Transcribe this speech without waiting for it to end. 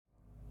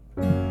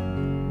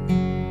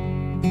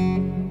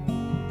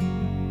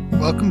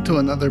Welcome to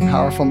another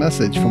powerful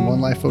message from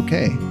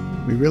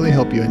OneLifeOK. We really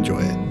hope you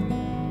enjoy it.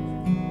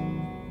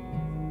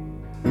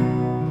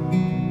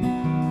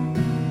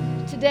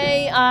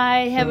 Today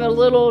I have a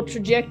little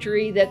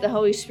trajectory that the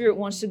Holy Spirit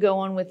wants to go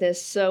on with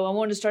this. So I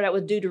want to start out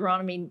with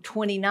Deuteronomy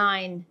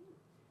 29.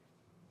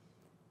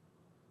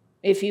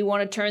 If you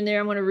want to turn there,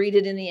 I'm going to read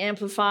it in the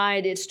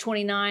Amplified. It's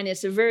 29.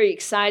 It's a very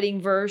exciting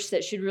verse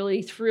that should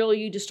really thrill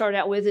you to start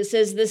out with. It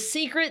says, "The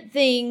secret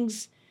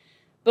things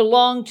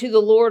belong to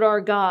the Lord our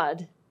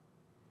God."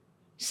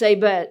 Say,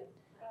 but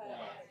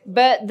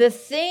the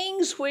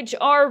things which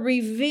are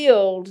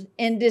revealed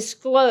and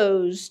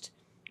disclosed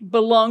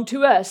belong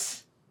to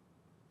us.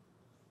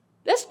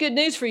 That's good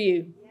news for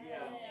you.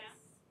 Yes.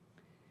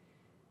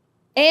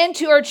 And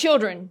to our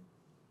children.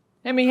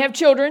 How many have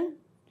children?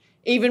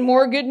 Even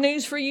more good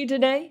news for you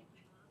today.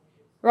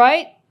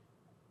 Right?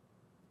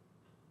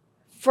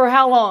 For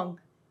how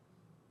long?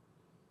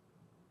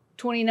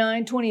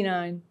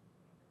 29.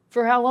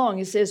 For how long?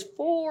 It says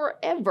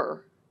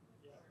forever.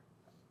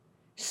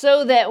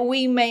 So that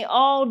we may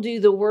all do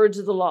the words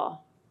of the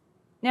law.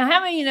 Now,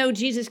 how many of you know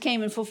Jesus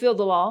came and fulfilled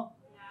the law?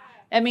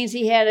 That means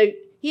he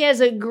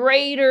has a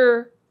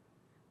greater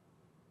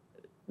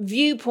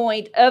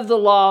viewpoint of the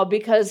law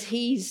because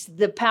he's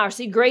the power.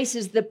 See, grace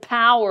is the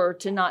power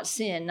to not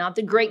sin, not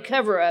the great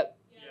cover-up.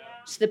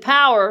 It's the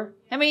power.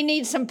 How many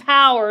need some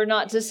power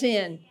not to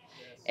sin?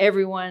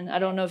 Everyone. I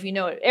don't know if you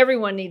know it.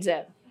 Everyone needs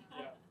that.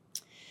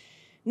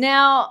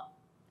 Now,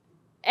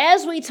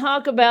 as we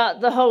talk about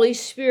the Holy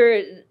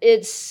Spirit,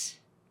 it's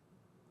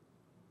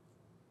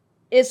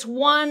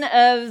one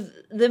of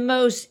the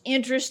most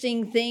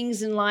interesting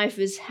things in life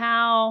is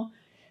how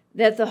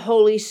that the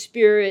Holy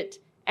Spirit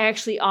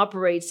actually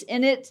operates.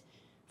 And it,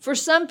 for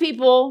some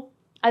people,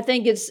 I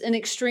think it's an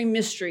extreme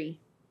mystery.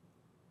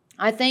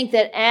 I think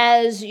that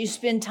as you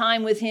spend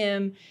time with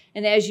Him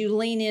and as you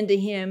lean into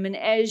Him and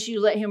as you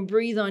let Him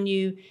breathe on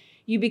you,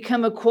 you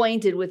become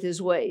acquainted with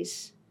His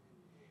ways.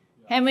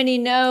 How many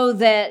know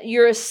that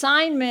your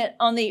assignment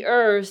on the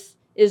earth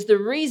is the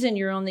reason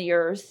you're on the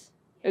earth?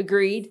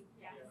 Agreed?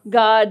 Yes.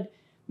 God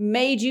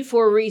made you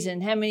for a reason.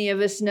 How many of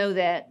us know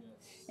that?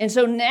 Yes. And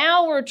so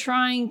now we're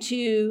trying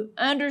to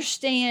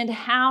understand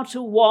how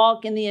to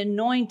walk in the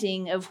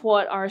anointing of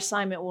what our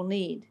assignment will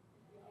need.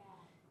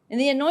 And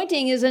the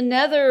anointing is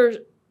another,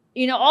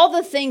 all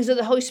the things of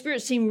the Holy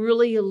Spirit seem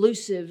really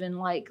elusive and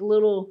like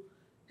little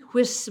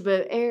wisps of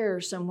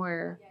air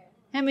somewhere.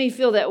 How many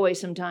feel that way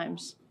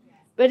sometimes?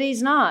 But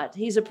He's not.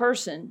 He's a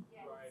person.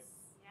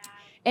 Yes.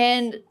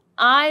 And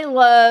I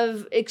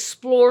love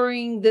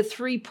exploring the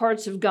three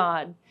parts of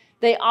God.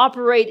 They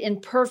operate in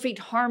perfect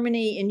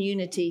harmony and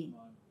unity.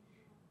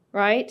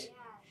 Right? Yes.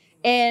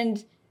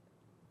 And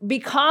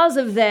because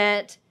of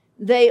that,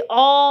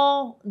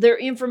 their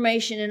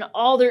information and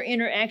all their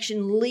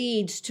interaction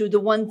leads to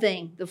the one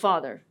thing, the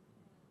Father.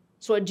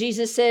 That's what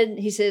Jesus said.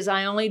 He says,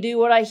 "I only do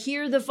what I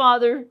hear the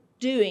Father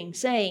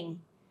saying."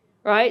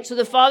 Right? So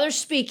the Father's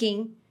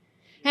speaking.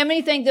 How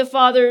many think the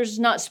Father's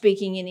not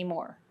speaking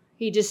anymore?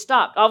 He just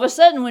stopped. All of a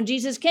sudden, when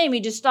Jesus came, He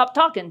just stopped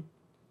talking.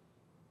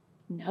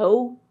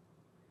 No.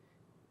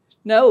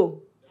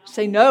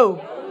 Say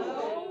no.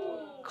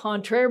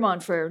 Contraire,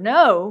 mon frere.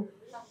 No.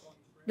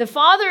 The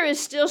Father is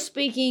still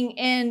speaking,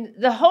 and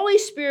the Holy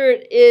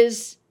Spirit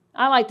is,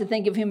 I like to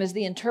think of Him as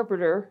the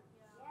interpreter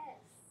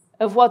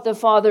of what the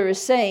Father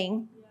is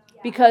saying.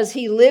 Because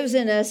He lives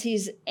in us,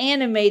 He's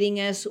animating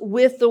us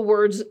with the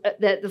words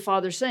that the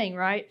Father's saying,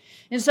 right?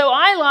 And so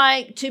I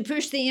like to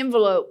push the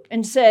envelope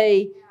and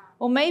say,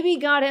 well, maybe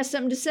God has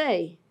something to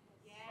say.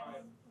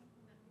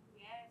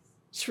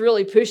 It's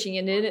really pushing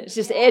it, isn't it? It's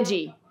just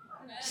edgy.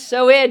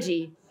 So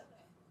edgy.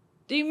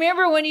 Do you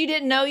remember when you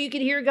didn't know you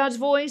could hear God's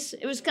voice?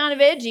 It was kind of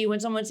edgy when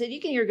someone said,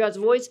 you can hear God's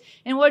voice.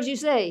 And what did you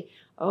say?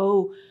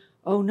 Oh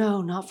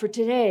no, not for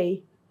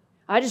today.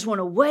 I just want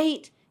to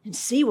wait and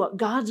see what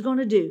God's going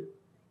to do.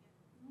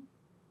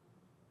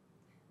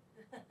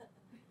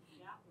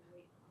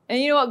 And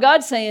you know what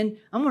God's saying?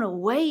 I'm going to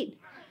wait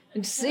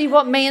and see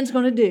what man's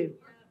going to do.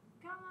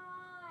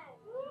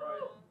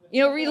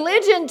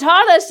 Religion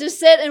taught us to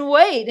sit and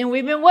wait. And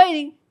we've been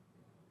waiting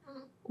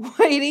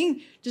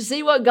to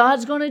see what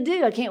God's going to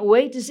do. I can't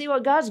wait to see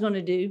what God's going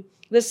to do.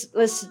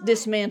 Let's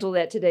dismantle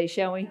that today,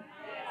 shall we?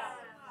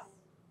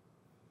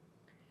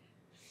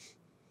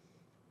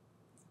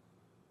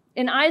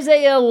 In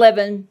Isaiah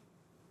 11,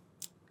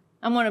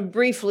 I'm going to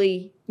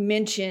briefly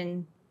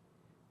mention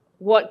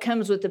what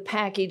comes with the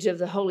package of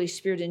the Holy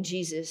Spirit in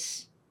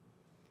Jesus.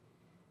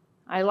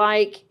 I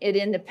like it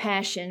in the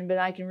Passion, but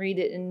I can read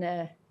it in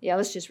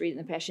let's just read it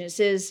in the Passion. It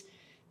says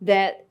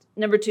that,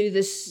 number 2,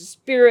 the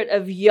Spirit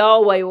of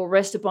Yahweh will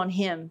rest upon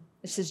Him.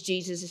 This is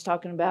Jesus is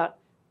talking about.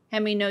 How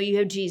many know you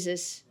have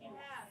Jesus?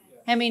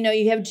 How many know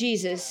you have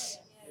Jesus?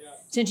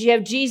 Since you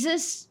have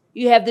Jesus,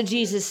 you have the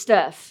Jesus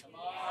stuff.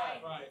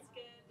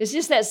 It's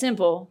just that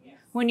simple.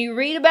 When you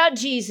read about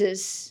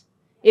Jesus,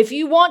 if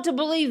you want to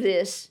believe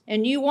this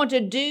and you want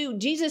to do,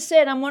 Jesus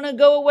said, I'm going to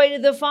go away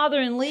to the Father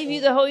and leave you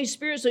the Holy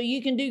Spirit so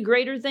you can do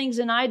greater things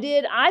than I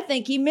did. I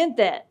think He meant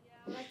that.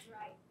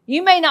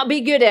 You may not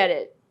be good at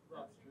it.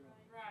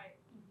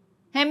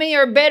 How many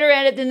are better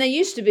at it than they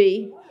used to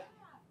be?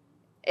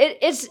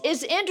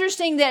 It's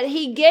interesting that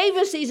he gave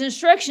us these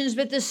instructions,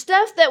 but the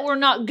stuff that we're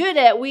not good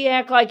at, we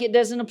act like it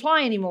doesn't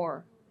apply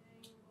anymore.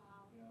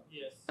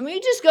 I mean,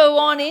 you just go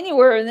on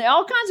anywhere, and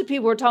all kinds of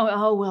people are talking,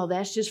 oh, well,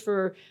 that's just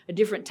for a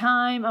different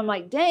time. I'm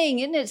like, dang,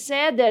 isn't it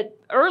sad that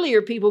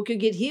earlier people could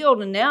get healed,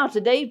 and now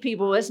today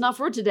people, it's not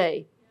for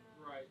today.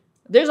 Right.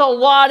 There's a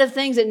lot of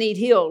things that need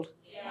healed.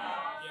 Yeah.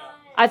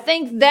 I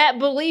think that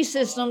belief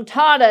system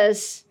taught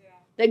us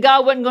that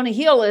God wasn't going to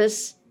heal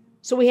us,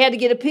 so we had to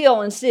get a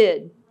pill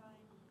instead.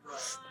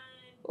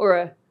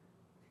 Or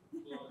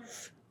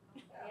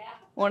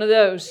one of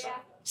those.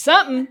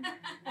 Something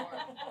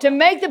to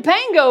make the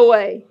pain go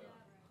away.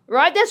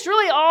 Right? That's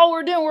really all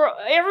we're doing.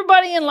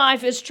 Everybody in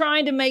life is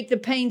trying to make the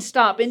pain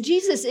stop. And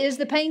Jesus is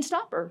the pain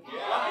stopper.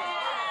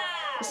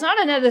 It's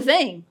not another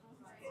thing.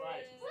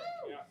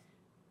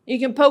 You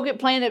can poke it,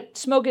 plant it,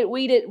 smoke it,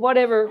 weed it,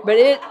 whatever.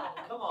 But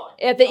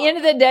at the end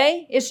of the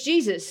day, it's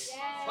Jesus.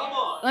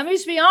 Let me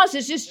just be honest.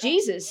 It's just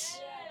Jesus.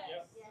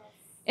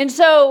 And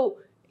so,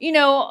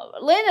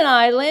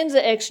 Lynn's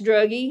an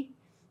ex-druggie.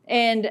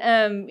 And,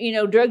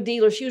 drug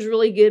dealer. She was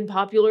really good,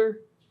 popular.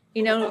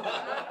 And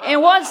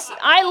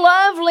I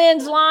love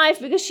Lynn's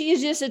life because she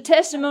is just a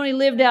testimony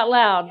lived out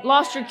loud.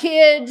 Lost her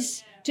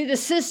kids to the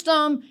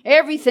system,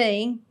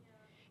 everything.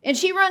 And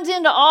she runs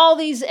into all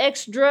these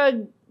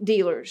ex-drug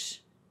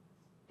dealers.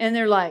 And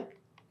they're like,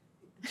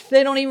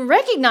 they don't even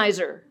recognize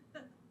her.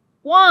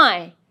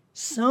 Why?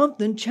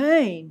 Something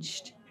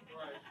changed.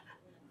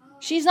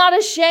 She's not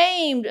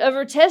ashamed of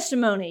her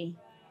testimony.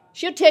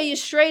 She'll tell you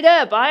straight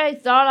up, I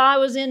thought I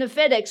was in a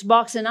FedEx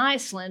box in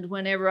Iceland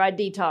whenever I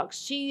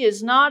detoxed. She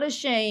is not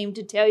ashamed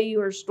to tell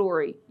you her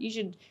story. You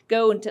should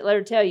go and let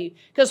her tell you.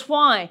 Because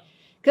why?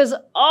 Because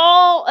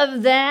all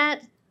of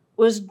that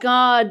was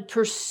God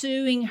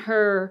pursuing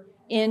her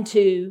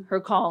into her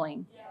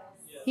calling.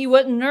 He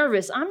wasn't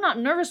nervous. I'm not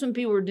nervous when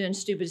people are doing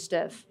stupid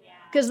stuff.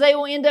 Because they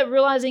will end up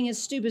realizing it's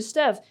stupid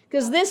stuff.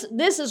 Because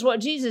this is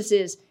what Jesus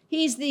is.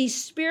 He's the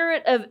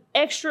spirit of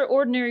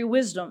extraordinary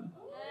wisdom.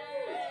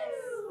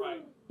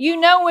 You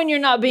know when you're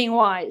not being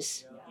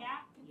wise.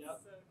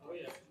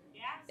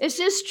 It's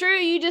just true.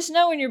 You just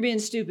know when you're being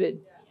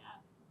stupid.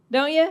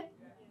 Don't you?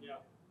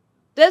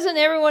 Doesn't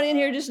everyone in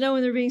here just know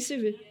when they're being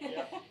stupid?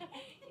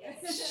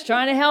 Just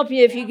trying to help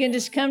you. If you can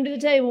just come to the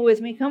table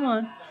with me. Come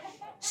on.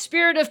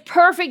 Spirit of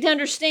perfect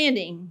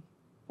understanding.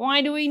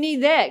 Why do we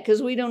need that?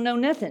 Because we don't know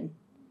nothing.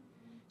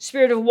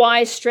 Spirit of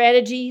wise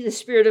strategy, the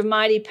spirit of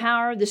mighty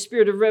power, the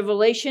spirit of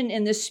revelation,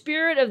 and the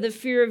spirit of the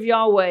fear of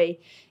Yahweh.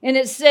 And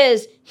it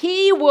says,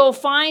 he will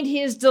find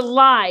his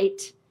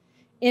delight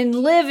in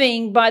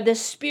living by the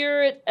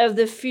spirit of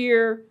the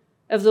fear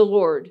of the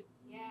Lord.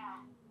 Yeah.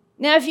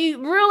 Now, if you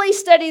really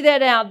study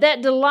that out,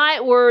 that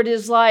delight word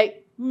is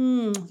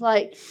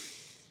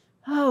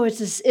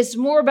it's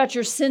more about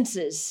your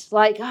senses.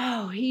 Like,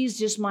 oh, he's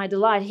just my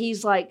delight.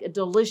 He's like a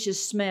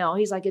delicious smell.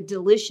 He's like a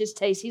delicious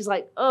taste. He's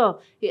like,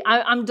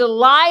 I'm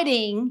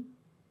delighting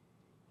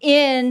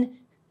in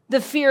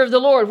the fear of the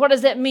Lord. What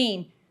does that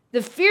mean?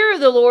 The fear of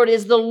the Lord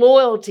is the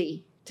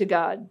loyalty to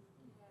God.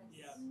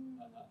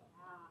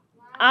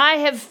 I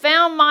have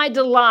found my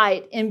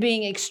delight in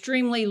being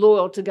extremely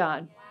loyal to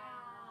God.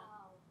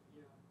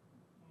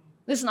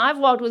 Listen, I've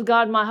walked with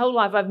God my whole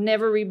life. I've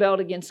never rebelled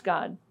against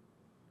God.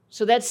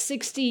 So that's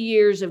 60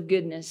 years of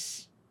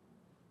goodness,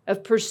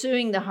 of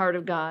pursuing the heart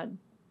of God,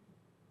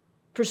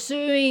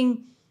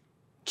 pursuing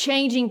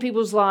changing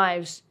people's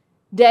lives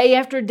day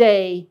after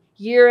day,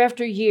 year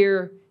after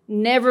year,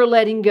 never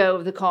letting go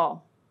of the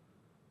call.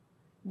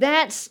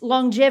 That's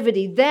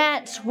longevity.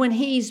 That's when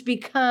he's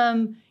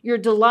become your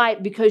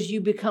delight because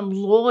you become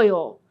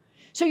loyal.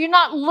 So you're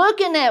not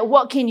looking at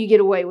what can you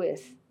get away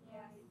with.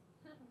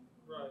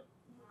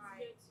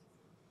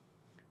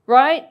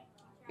 Right?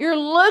 You're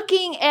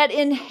looking at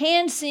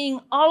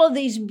enhancing all of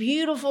these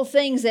beautiful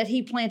things that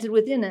he planted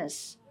within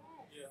us.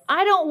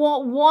 I don't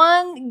want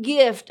one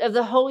gift of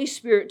the Holy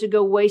Spirit to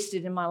go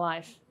wasted in my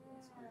life.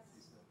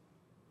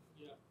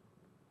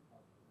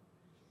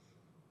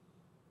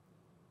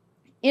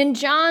 In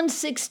John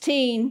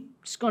 16,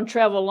 just going to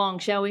travel along,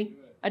 shall we?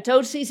 I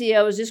told Cece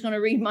I was just going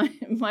to read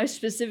my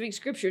specific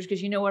scriptures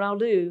because you know what I'll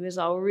do is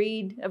I'll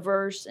read a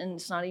verse and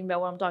it's not even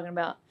about what I'm talking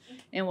about.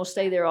 And we'll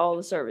stay there all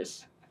the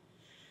service.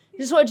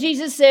 This is what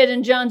Jesus said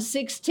in John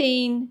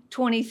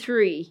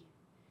 16:23.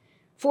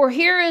 For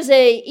here is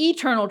a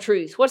eternal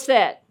truth. What's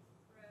that?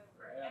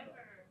 Forever.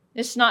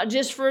 It's not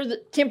just for the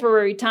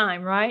temporary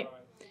time, right?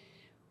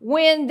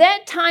 When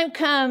that time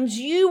comes,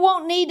 you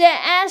won't need to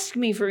ask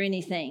me for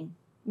anything,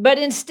 but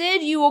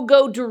instead you will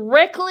go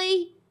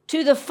directly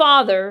to the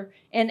Father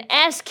and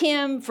ask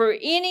him for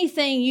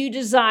anything you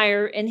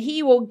desire, and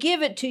he will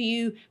give it to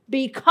you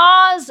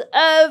because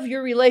of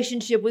your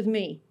relationship with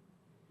me.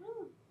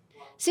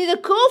 See, the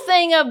cool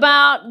thing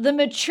about the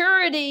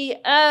maturity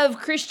of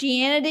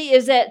Christianity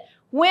is that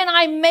when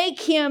I make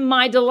him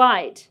my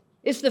delight,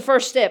 it's the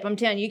first step, I'm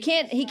telling you.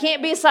 He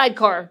can't be a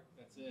sidecar.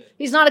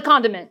 He's not a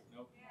condiment.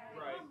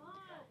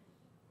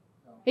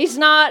 He's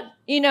not,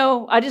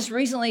 I just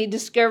recently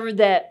discovered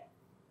that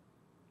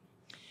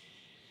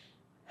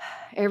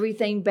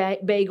everything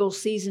bagel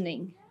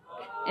seasoning.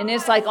 And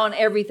it's like on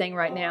everything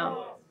right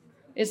now.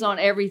 It's on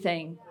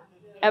everything.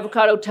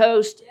 Avocado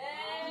toast.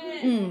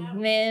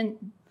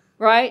 Man,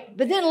 right?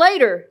 But then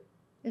later,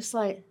 it's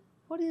like,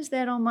 what is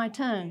that on my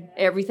tongue?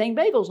 Everything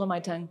bagels on my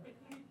tongue.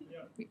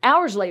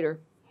 Hours later,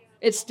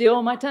 it's still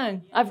on my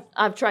tongue.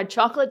 I've tried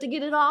chocolate to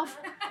get it off.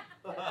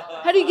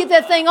 How do you get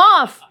that thing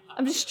off?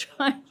 I'm just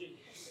trying.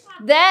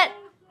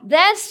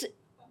 That's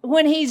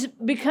when he's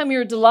become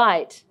your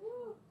delight,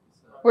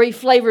 where he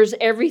flavors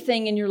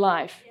everything in your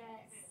life.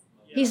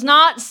 He's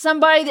not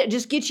somebody that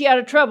just gets you out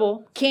of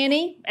trouble. Can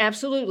he?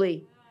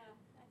 Absolutely.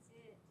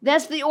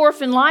 That's the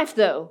orphan life,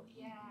 though.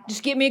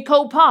 Just give me a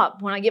cold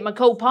pop. When I get my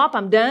cold pop,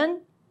 I'm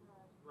done.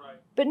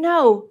 But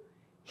no,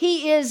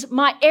 he is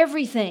my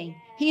everything.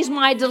 He's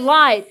my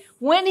delight.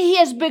 When he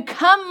has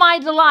become my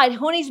delight,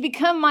 when he's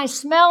become my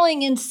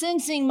smelling and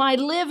sensing, my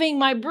living,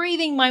 my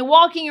breathing, my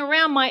walking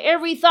around, my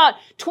every thought,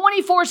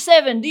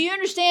 24/7. Do you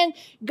understand?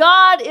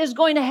 God is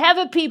going to have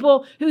a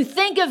people who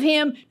think of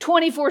him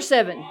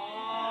 24/7.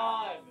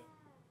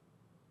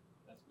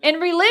 In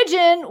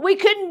religion, we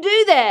couldn't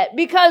do that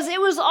because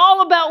it was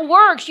all about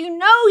works. You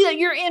know that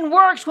you're in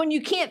works when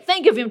you can't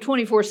think of him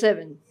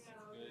 24/7.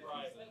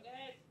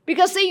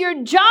 Because, see,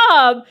 your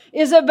job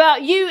is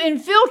about you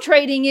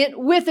infiltrating it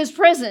with his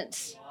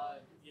presence.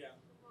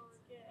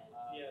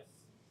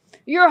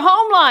 Your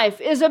home life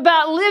is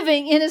about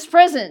living in his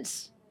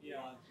presence.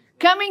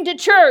 Coming to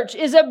church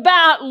is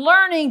about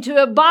learning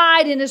to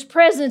abide in his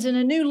presence in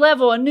a new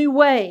level, a new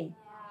way.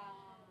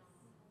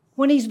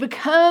 When he's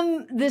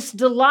become this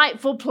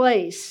delightful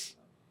place,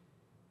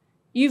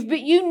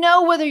 you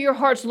know whether your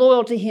heart's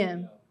loyal to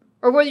him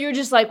or whether you're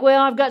just like,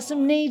 well, I've got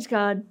some needs,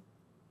 God.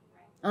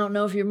 I don't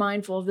know if you're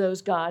mindful of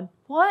those, God.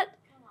 What?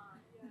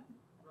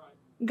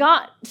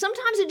 God,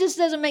 sometimes it just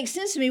doesn't make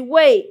sense to me.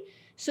 Wait,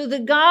 so the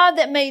God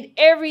that made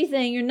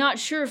everything, you're not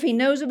sure if he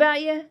knows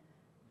about you?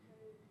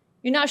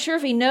 You're not sure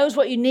if he knows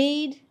what you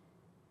need?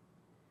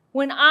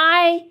 When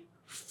I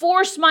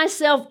force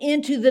myself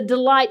into the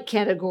delight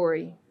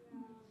category,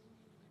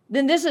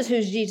 then this is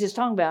who Jesus is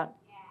talking about.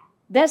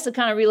 That's the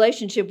kind of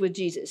relationship with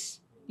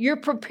Jesus. You're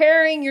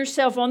preparing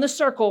yourself on the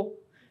circle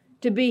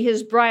to be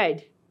his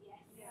bride.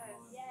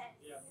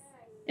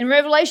 In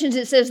Revelations,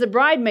 it says the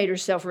bride made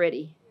herself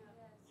ready.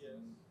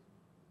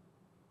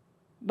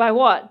 By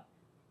what?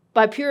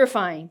 By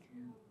purifying.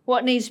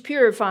 What needs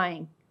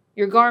purifying?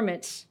 Your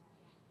garments.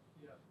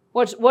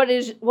 That's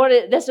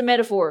a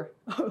metaphor.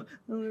 I don't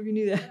know if you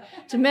knew that.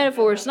 It's a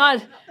metaphor. It's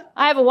not,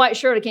 I have a white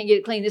shirt, I can't get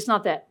it clean. It's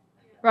not that,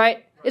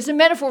 right? It's a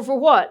metaphor for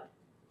what?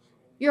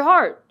 Your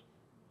heart.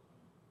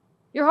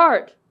 Your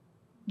heart.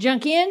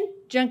 Junk in,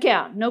 junk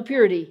out. No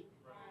purity.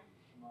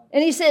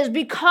 And he says,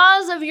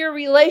 because of your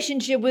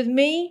relationship with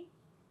me,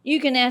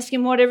 you can ask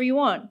him whatever you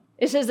want.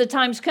 It says the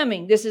time's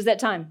coming. This is that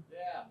time.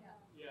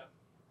 Yeah.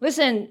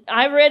 Listen,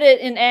 I read it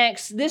in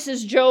Acts. This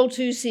is Joel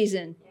 2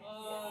 season.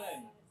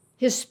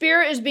 His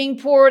spirit is being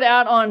poured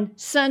out on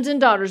sons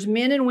and daughters,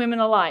 men and women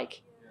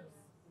alike.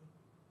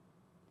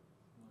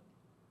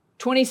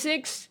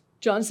 26,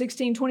 John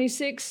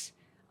 16:26.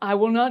 I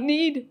will not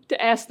need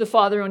to ask the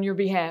Father on your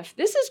behalf.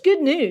 This is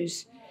good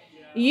news.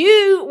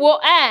 You will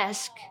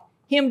ask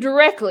him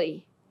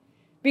directly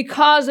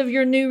because of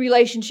your new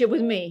relationship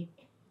with me.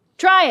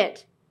 Try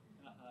it.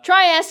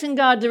 Try asking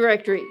God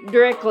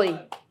directly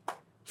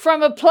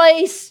from a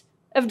place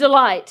of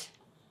delight.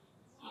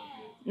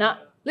 Now,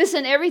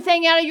 listen,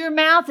 everything out of your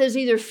mouth is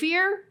either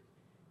fear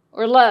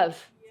or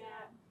love.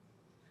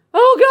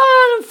 Oh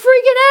God, I'm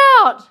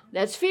freaking out.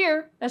 That's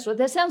fear. That's what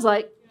that sounds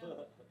like.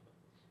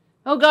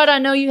 Oh God, I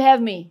know you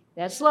have me.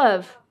 That's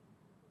love.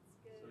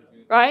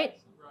 Right?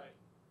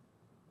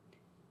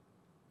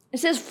 It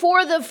says,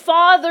 for the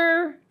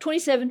Father,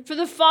 27, for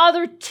the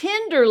Father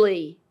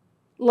tenderly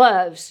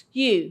loves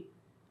you.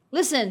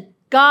 Listen,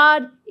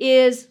 God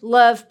is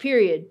love,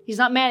 period. He's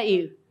not mad at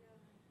you.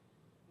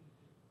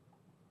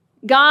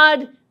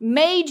 God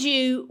made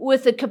you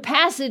with the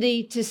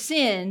capacity to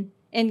sin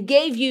and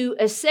gave you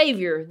a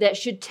Savior that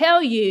should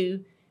tell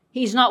you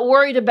he's not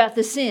worried about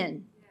the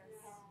sin.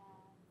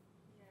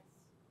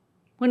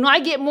 When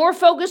I get more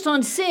focused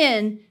on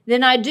sin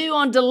than I do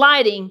on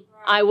delighting,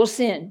 I will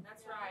sin.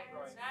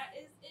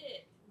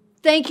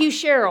 Thank you,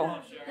 Cheryl.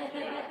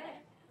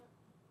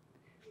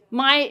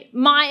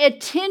 My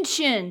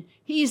attention,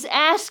 he's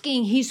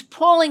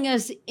pulling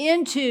us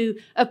into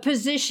a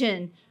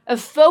position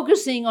of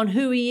focusing on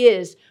who he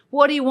is,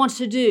 what he wants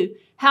to do,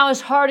 how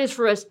his heart is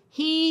for us.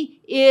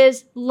 He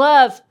is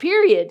love,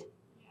 period.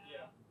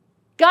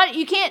 God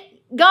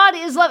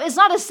is love. It's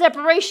not a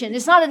separation.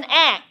 It's not an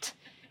act.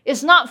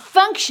 It's not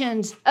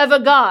functions of a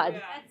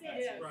God.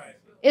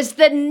 It's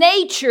the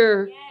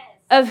nature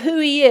of who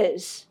he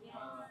is.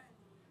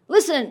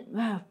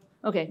 Listen,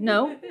 okay,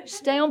 no,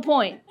 stay on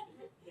point.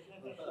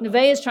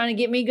 Nevaeh's trying to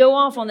get me to go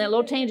off on that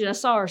little tangent. I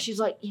saw her. She's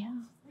like, yeah.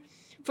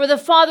 For the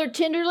Father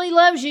tenderly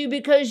loves you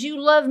because you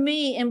love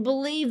me and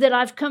believe that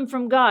I've come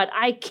from God.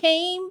 I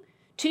came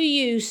to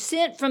you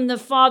sent from the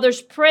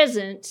Father's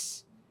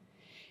presence,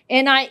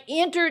 and I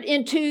entered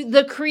into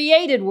the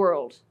created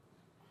world.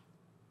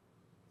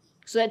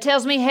 So that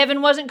tells me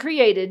heaven wasn't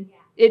created.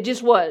 It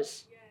just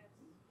was.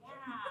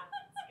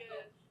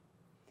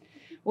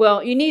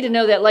 Well, you need to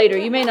know that later.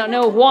 You may not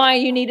know why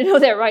you need to know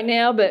that right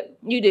now, but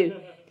you do.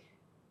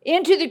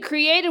 Into the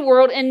created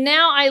world, and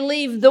now I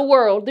leave the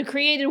world, the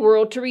created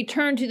world, to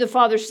return to the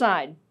Father's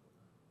side.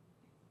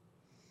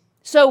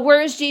 So where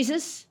is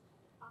Jesus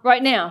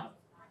right now?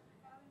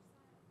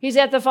 He's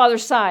at the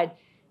Father's side.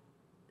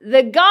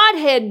 The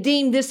Godhead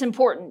deemed this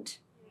important.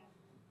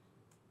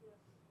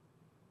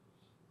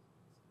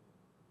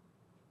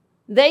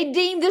 They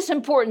deemed this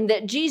important,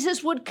 that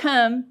Jesus would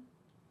come.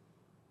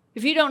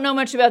 If you don't know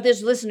much about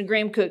this, listen to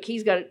Graham Cook.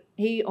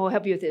 He'll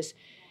help you with this.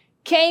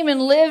 Came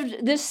and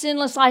lived this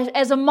sinless life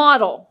as a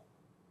model.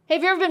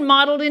 Have you ever been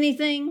modeled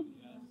anything?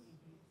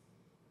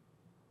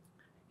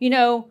 You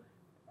know,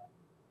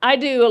 I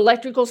do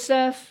electrical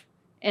stuff,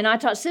 and I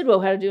taught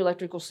Sidwell how to do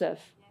electrical stuff.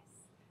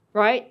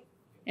 Right?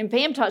 And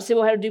Pam taught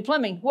Sidwell how to do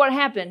plumbing. What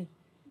happened?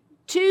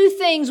 2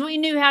 things we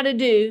knew how to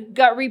do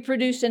got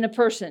reproduced in a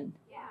person.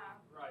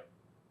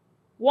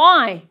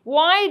 Why?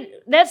 Why?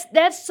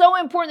 That's so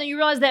important that you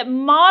realize that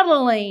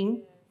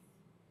modeling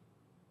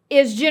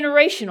is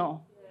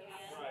generational.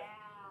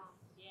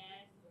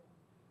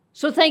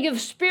 So think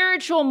of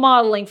spiritual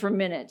modeling for a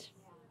minute.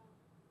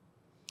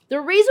 The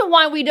reason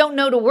why we don't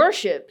know to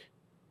worship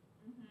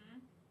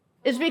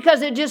is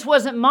because it just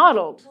wasn't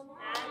modeled.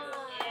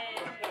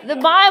 The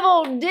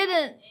Bible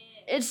didn't.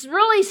 It's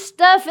really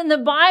stuff in the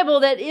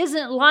Bible that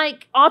isn't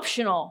like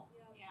optional.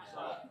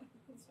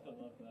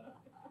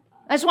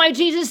 That's why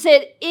Jesus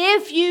said,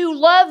 if you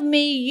love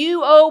me,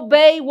 you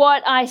obey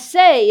what I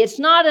say. It's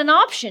not an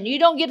option. You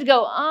don't get to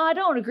go, I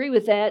don't agree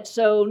with that.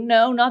 So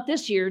no, not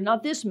this year,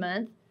 not this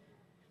month.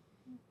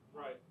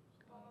 Right.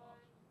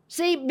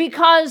 See,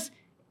 because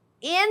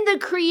in the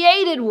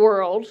created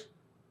world,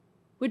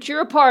 which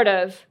you're a part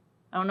of,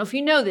 I don't know if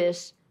you know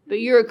this,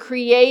 but you're a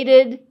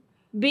created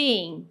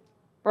being,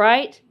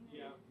 right?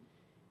 Yeah.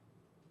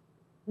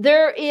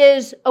 There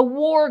is a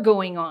war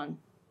going on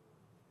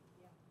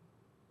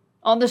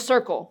the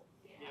circle.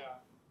 Yeah.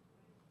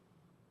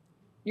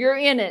 You're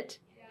in it.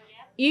 Yeah.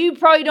 You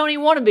probably don't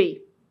even want to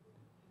be.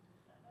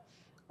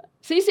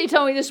 Cece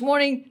told me this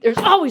morning, there's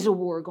always a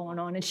war going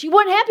on, and she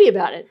wasn't happy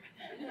about it.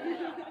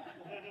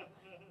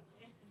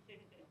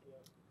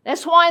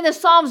 That's why in the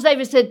Psalms,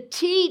 David said,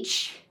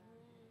 teach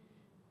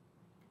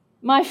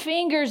my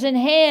fingers and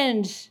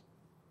hands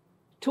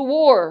to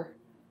war.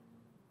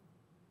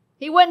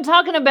 He wasn't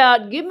talking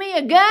about, give me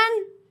a gun,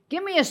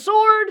 give me a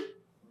sword.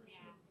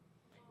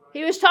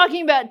 He was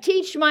talking about,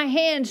 teach my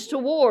hands to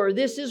war.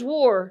 This is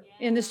war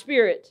in the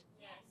spirit.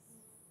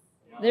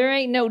 There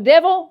ain't no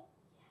devil.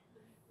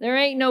 There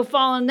ain't no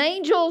fallen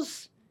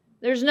angels.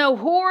 There's no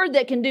horde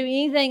that can do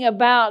anything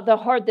about the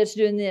heart that's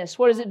doing this.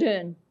 What is it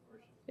doing?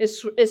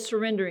 It's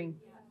surrendering.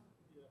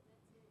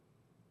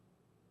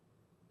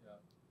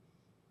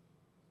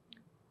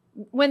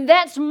 When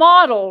that's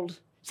modeled,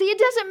 see, it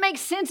doesn't make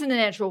sense in the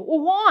natural.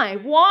 Well,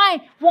 why?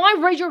 Why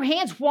raise your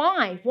hands?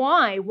 Why?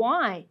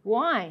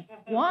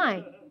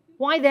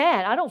 Why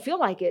that? I don't feel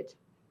like it.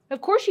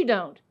 Of course you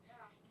don't.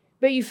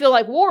 But you feel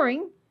like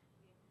warring.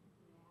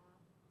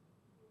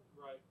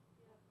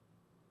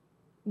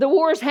 The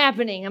war is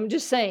happening. I'm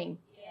just saying.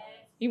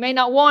 You may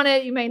not want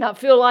it. You may not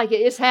feel like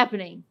it. It's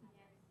happening.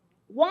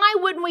 Why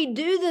wouldn't we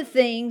do the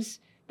things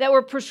that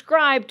were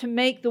prescribed to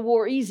make the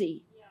war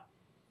easy?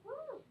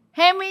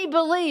 How many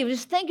believe,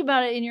 just think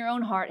about it in your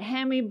own heart,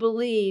 how many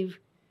believe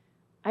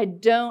I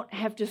don't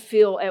have to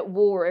feel at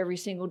war every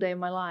single day of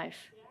my life?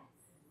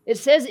 It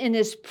says in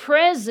His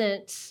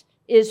presence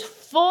is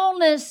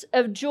fullness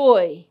of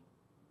joy.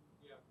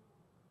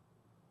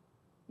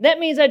 That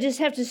means I just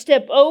have to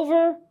step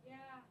over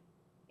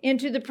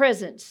into the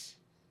presence.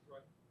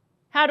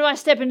 How do I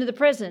step into the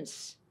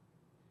presence?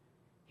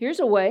 Here's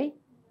a way.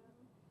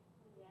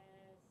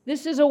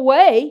 This is a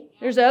way.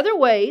 There's other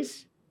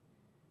ways.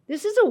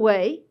 This is a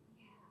way.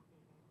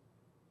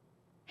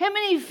 How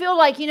many of you feel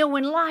like,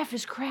 when life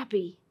is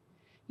crappy,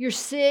 you're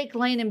sick,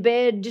 laying in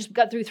bed, just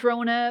got through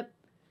throwing up?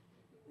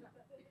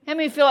 How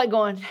many feel like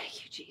going,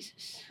 thank you,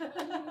 Jesus?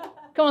 Come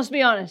on, let's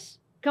be honest.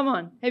 Come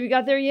on. Have you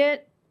got there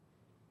yet?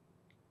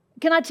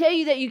 Can I tell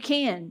you that you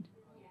can?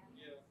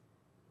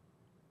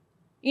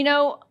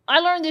 I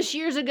learned this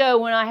years ago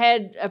when I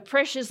had a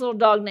precious little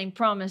dog named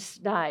Promise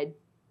died.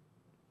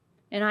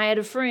 And I had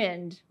a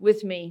friend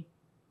with me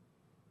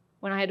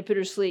when I had to put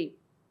her to sleep.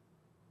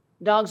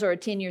 Dogs are a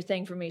 10-year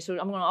thing for me, so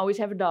I'm going to always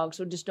have a dog,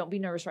 so just don't be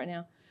nervous right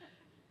now.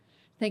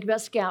 Think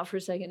about Scout for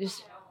a second.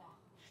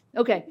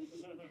 Okay.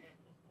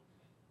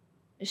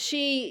 As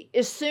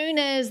soon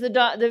as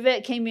the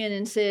vet came in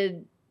and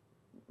said,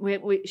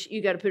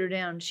 you got to put her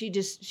down, she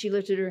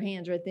lifted her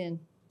hands right then.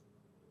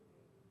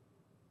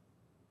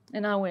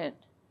 And I went.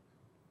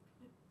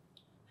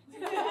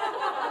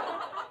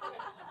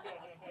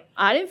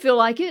 I didn't feel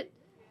like it.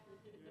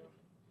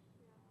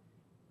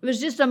 It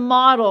was just a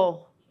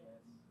model.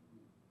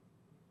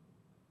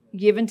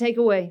 Give and take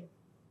away.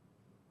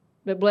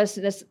 But blessed,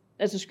 that's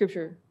a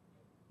scripture.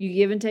 You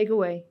give and take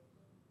away.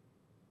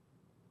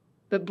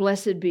 But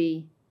blessed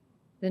be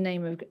the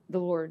name of the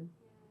Lord.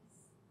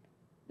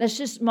 That's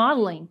just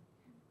modeling.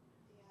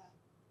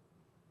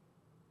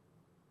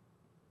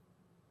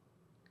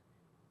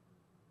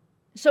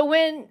 So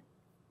when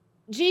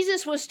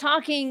Jesus was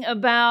talking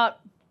about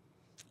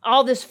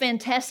all this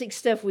fantastic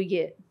stuff we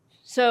get,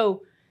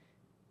 so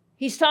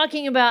he's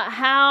talking about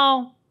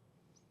how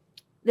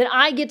that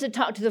I get to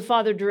talk to the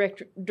Father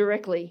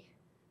directly.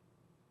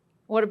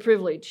 What a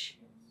privilege.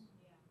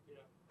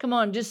 Come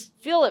on, just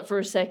feel it for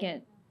a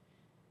second.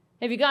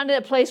 Have you gotten to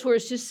that place where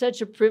it's just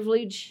such a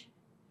privilege?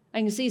 I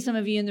can see some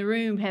of you in the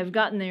room have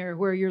gotten there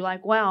where you're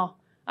like, wow,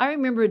 I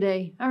remember a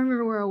day. I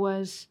remember where I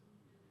was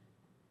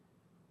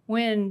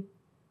when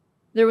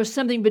there was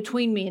something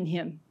between me and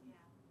him.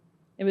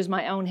 It was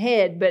my own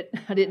head, but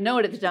I didn't know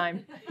it at the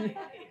time.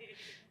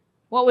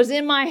 What was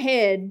in my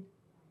head,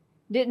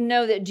 didn't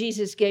know that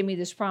Jesus gave me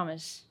this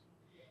promise.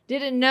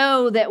 Didn't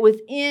know that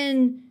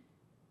within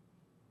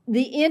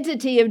the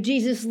entity of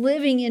Jesus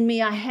living in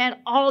me, I had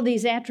all of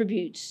these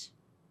attributes.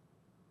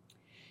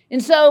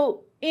 And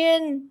so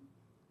in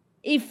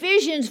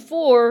Ephesians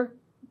 4,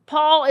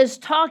 Paul is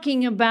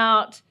talking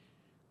about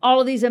all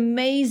of these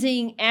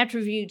amazing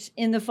attributes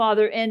in the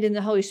Father and in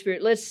the Holy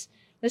Spirit. Let's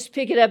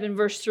pick it up in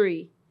verse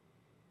 3.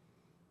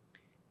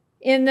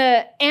 In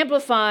the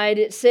Amplified,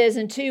 it says,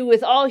 "And 2,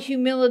 with all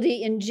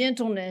humility and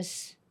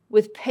gentleness,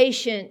 with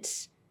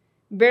patience,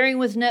 bearing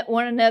with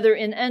one another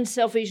in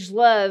unselfish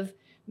love,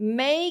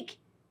 make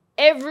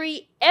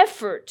every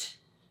effort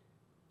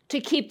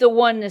to keep the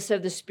oneness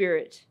of the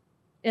Spirit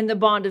in the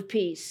bond of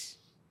peace.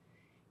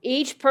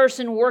 Each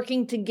person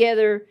working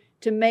together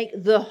to make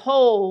the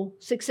whole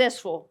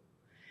successful."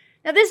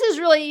 Now, this is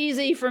really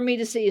easy for me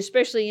to see,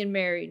 especially in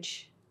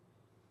marriage.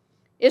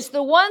 It's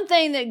the one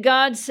thing that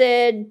God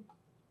said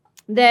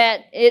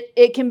that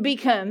it can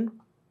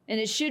become, and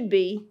it should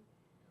be,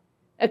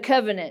 a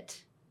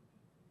covenant.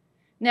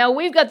 Now,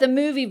 we've got the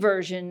movie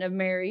version of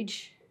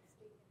marriage,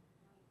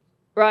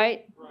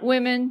 right?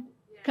 Women,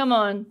 come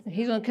on.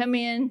 He's going to come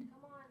in.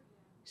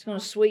 He's going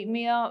to sweeten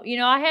me out. You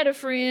know, I had a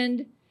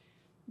friend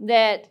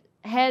that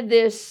had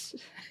this,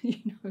 you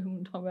know what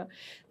I'm talking about,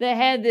 that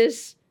had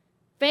this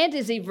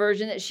fantasy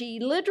version that she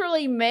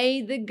literally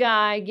made the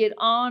guy get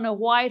on a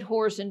white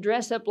horse and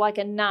dress up like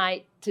a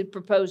knight to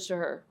propose to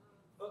her.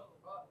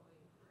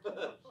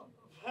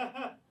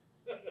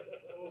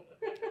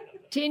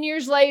 10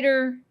 years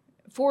later,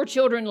 4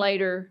 children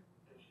later,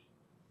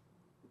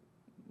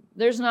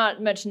 there's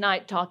not much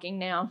night talking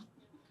now.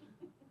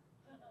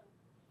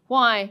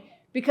 Why?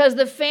 Because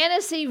the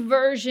fantasy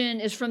version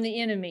is from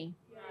the enemy.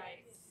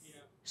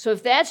 So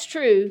if that's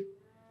true,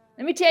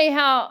 let me tell you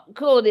how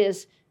cool it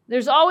is.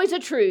 There's always a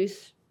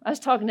truth. I was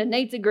talking to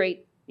Nate the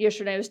Great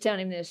yesterday. I was telling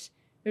him this.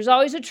 There's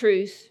always a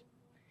truth.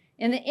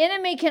 And the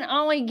enemy can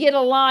only get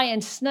a lie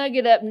and snug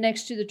it up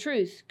next to the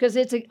truth because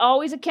it's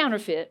always a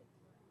counterfeit.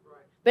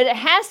 But it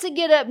has to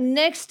get up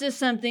next to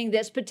something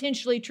that's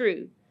potentially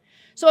true.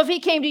 So if he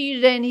came to you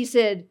today and he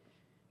said,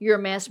 "You're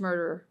a mass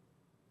murderer,"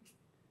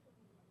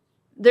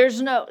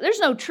 there's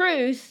no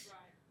truth.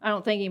 I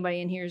don't think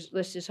anybody in here is,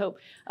 let's just hope.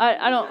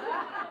 I don't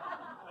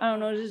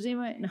know. Does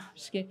anybody? No, I'm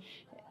just kidding.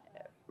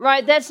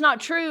 Right? That's not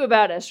true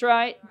about us,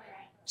 right?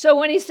 So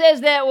when he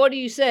says that, what do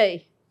you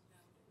say?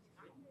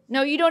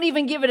 No, you don't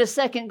even give it a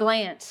second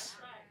glance.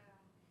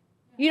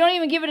 You don't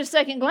even give it a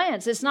second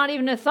glance. It's not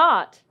even a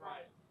thought.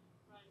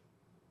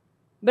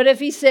 But if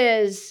he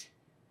says,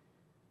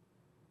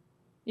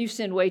 "You've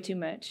sinned way too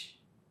much.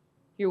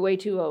 You're way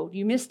too old.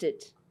 You missed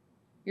it.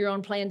 You're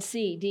on plan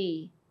C,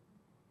 D."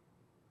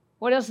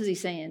 What else is he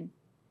saying?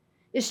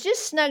 It's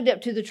just snugged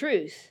up to the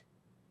truth.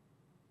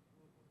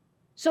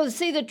 So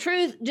see, the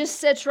truth just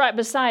sits right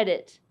beside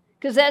it.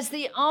 Because that's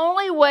the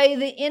only way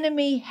the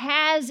enemy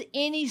has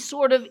any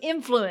sort of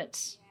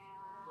influence.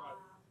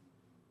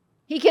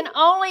 He can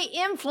only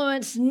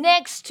influence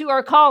next to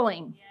our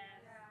calling.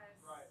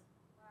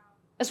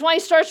 That's why he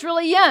starts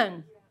really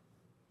young.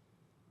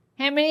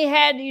 How many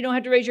had, you don't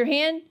have to raise your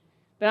hand,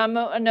 but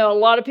I know a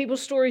lot of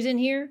people's stories in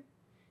here.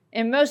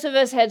 And most of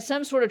us had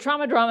some sort of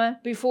drama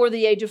before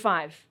the age of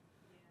 5.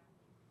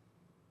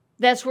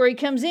 That's where he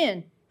comes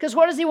in. Because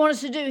what does he want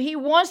us to do? He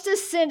wants to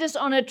send us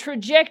on a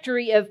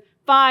trajectory of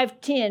 5,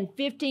 10,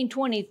 15,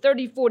 20,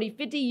 30, 40,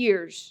 50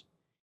 years.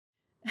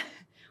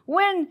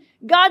 When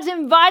God's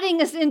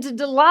inviting us into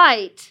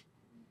delight,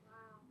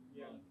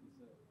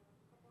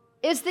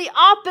 it's the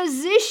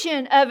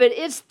opposition of it.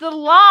 It's the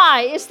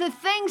lie. It's the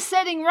thing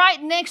sitting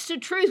right next to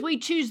truth. We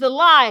choose the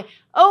lie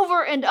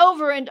over and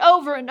over and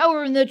over and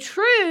over, and the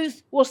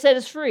truth will set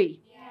us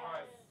free.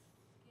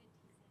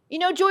 You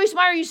know, Joyce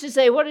Meyer used to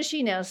say, what is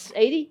she now,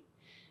 80?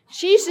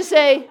 She used to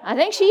say, I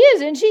think she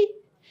is, isn't she?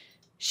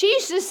 She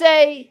used to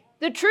say,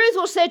 the truth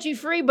will set you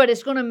free, but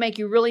it's going to make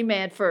you really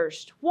mad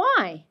first.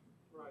 Why?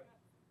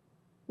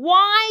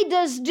 Why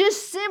does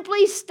just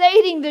simply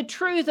stating the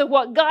truth of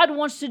what God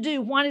wants to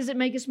do, why does it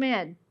make us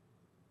mad?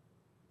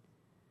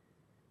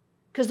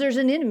 Because there's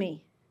an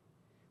enemy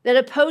that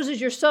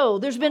opposes your soul.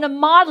 There's been a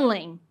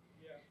modeling.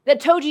 that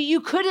told you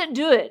you couldn't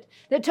do it,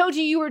 that told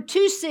you were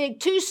too sick,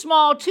 too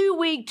small, too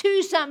weak,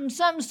 too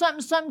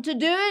something to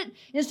do it.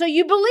 And so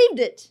you believed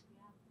it.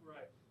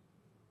 Right.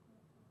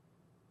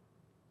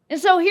 And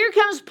so here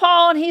comes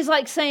Paul, and he's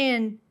like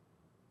saying,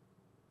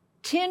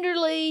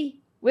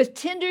 tenderly, with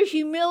tender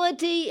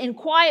humility and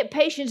quiet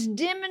patience,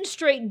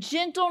 demonstrate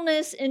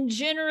gentleness and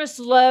generous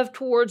love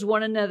towards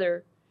one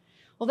another.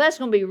 Well, that's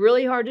going to be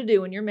really hard to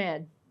do when you're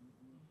mad.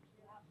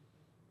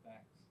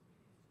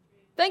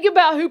 Think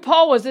about who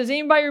Paul was. Does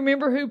anybody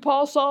remember who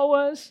Saul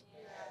was?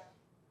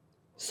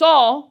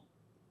 Saul,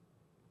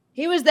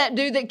 he was that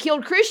dude that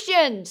killed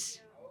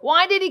Christians.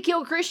 Why did he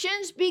kill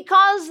Christians?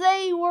 Because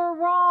they were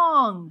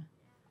wrong.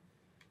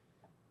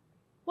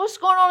 What's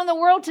going on in the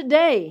world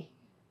today?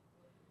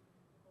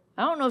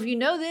 I don't know if you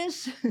know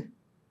this.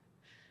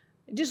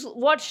 Just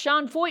watch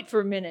Sean Foyt for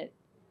a minute.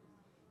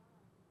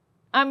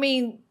 I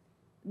mean,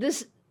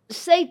 this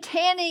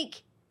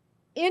satanic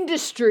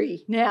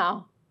industry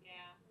now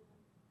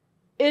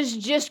is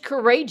just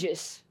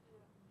courageous.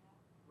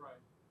 Right.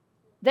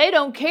 They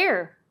don't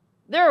care.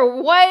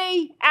 They're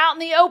way out in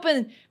the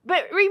open.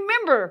 But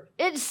remember,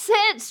 it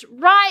sits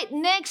right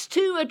next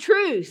to a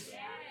truth. Yes.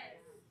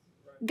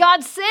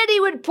 God said He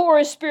would pour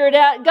His Spirit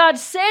out. God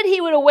said He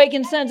would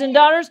awaken sons and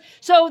daughters.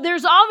 So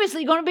there's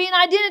obviously going to be an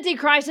identity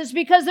crisis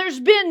because there's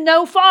been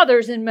no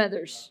fathers and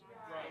mothers.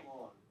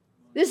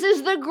 This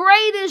is the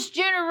greatest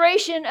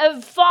generation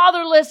of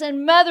fatherless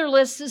and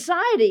motherless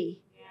society.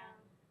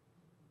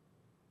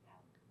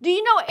 Do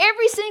you know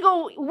every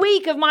single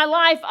week of my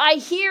life I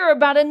hear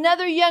about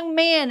another young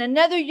man,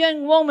 another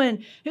young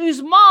woman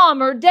whose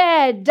mom or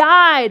dad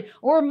died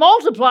or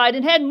multiplied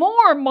and had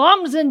more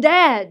moms and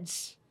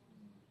dads.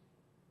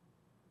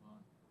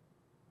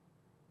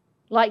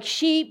 Like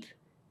sheep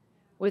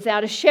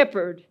without a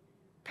shepherd.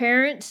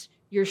 Parents,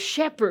 you're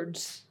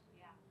shepherds.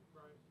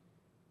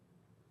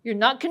 You're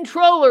not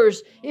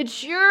controllers.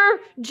 It's your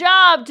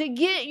job to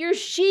get your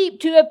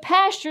sheep to a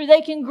pasture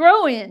they can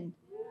grow in.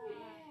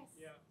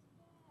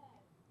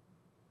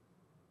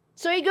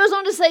 So he goes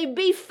on to say,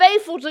 be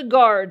faithful to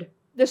guard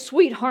the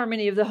sweet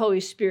harmony of the Holy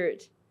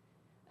Spirit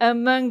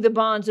among the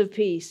bonds of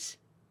peace.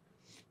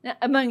 Now,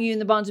 among you in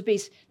the bonds of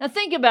peace. Now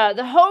think about it.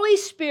 The Holy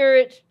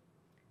Spirit,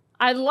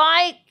 I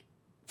like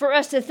for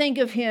us to think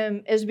of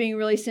Him as being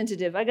really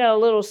sensitive. I got a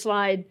little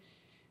slide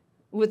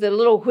with a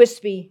little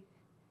wispy.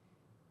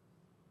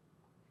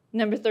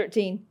 Number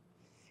 13.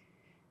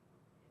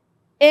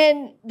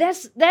 And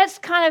that's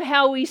kind of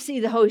how we see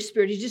the Holy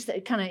Spirit. He's just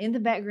kind of in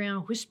the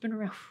background, whispering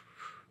around,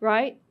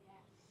 right?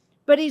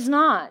 But He's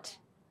not.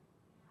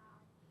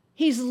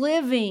 He's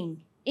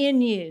living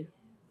in you.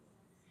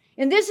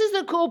 And this is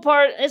the cool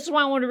part. This is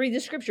why I want to read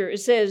the scripture. It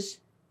says,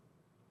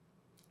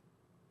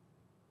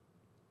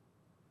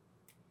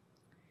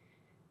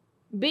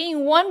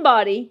 being one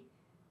body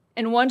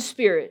and one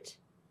spirit,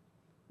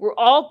 we're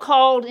all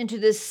called into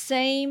the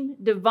same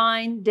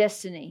divine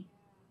destiny.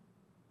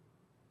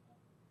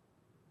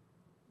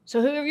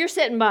 So whoever you're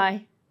sitting by,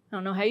 I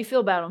don't know how you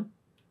feel about them,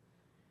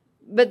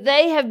 but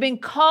they have been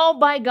called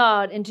by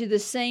God into the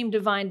same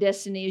divine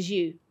destiny as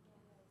you.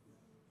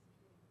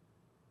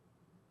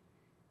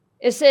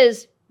 It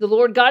says, the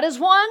Lord God is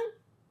one,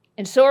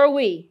 and so are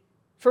we.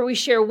 For we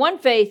share one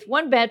faith,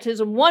 one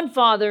baptism, one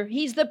Father.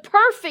 He's the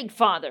perfect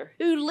Father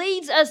who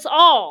leads us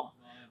all,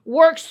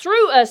 works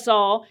through us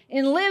all,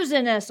 and lives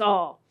in us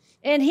all.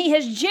 And He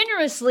has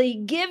generously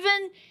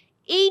given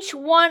each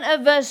one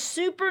of us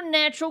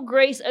supernatural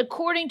grace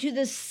according to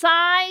the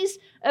size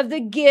of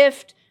the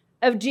gift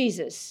of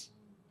Jesus.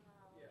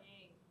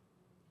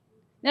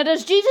 Now,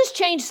 does Jesus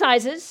change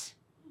sizes?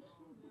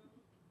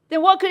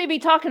 Then what could He be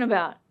talking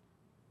about?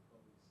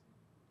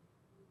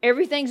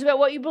 Everything's about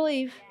what you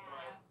believe.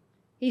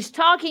 He's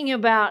talking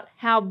about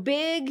how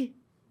big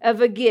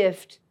of a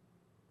gift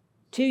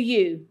to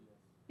you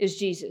is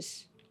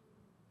Jesus.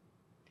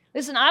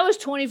 Listen, I was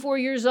 24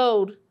 years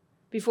old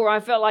before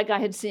I felt like I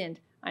had sinned.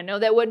 I know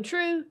that wasn't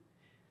true,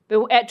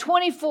 but at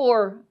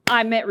 24,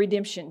 I met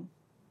redemption.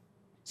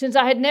 Since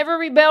I had never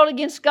rebelled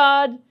against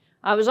God,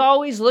 I was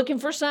always looking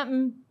for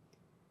something.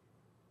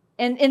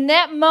 And in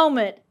that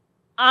moment,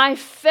 I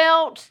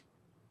felt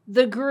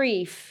the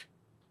grief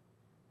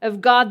of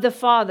God the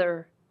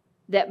Father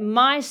that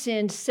my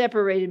sins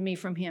separated me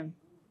from Him.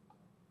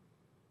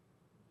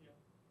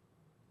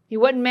 He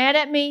wasn't mad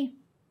at me.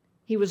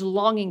 He was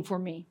longing for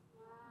me.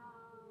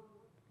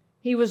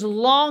 He was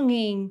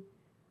longing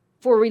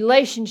for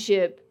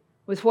relationship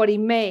with what He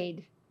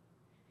made.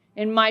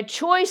 And my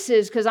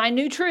choices, because I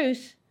knew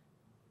truth,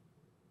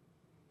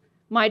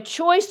 my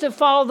choice to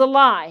follow the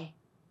lie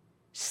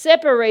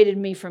separated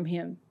me from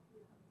Him.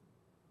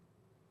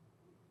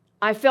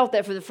 I felt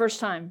that for the first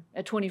time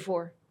at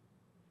 24.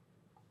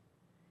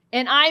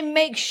 And I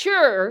make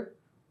sure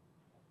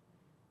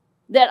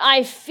that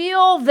I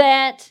feel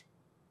that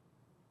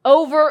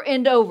over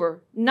and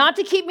over. Not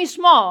to keep me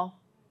small.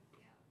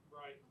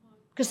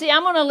 Because see,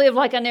 I'm going to live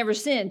like I never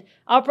sinned.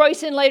 I'll probably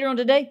sin later on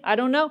today. I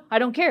don't know. I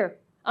don't care.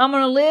 I'm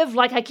going to live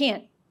like I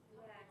can't.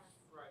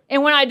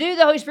 And when I do,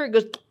 the Holy Spirit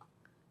goes,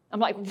 I'm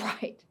like,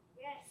 right.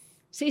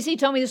 CC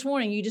told me this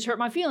morning, you just hurt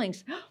my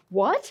feelings.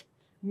 What?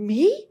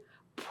 Me?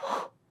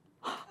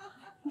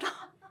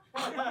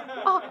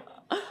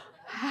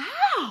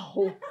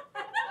 How?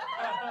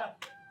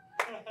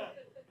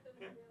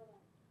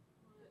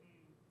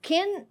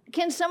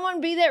 Can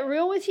someone be that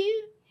real with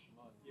you?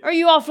 Or are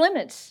you off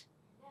limits?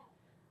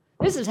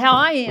 This is how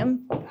I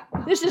am.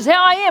 This is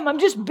how I am. I'm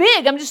just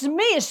big. I'm just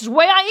me. It's just the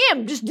way I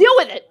am. Just deal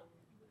with it.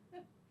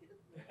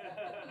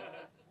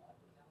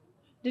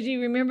 Did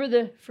you remember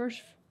the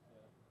first?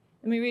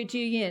 Let me read it to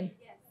you again.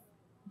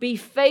 Be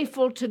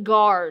faithful to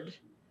guard.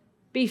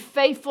 Be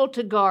faithful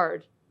to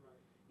guard.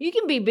 You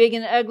can be big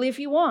and ugly if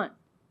you want.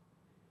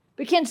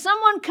 But can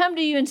someone come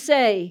to you and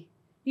say,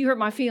 you hurt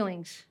my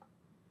feelings?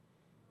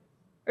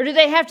 Or do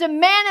they have to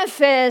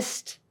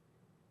manifest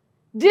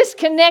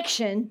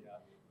disconnection?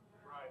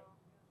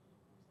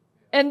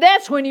 And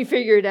that's when you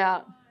figure it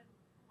out.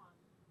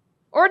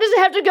 Or does it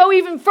have to go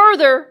even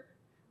further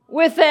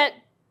with that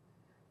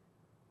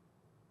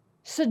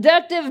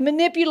seductive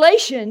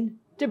manipulation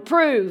to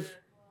prove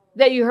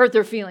that you hurt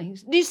their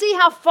feelings? Do you see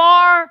how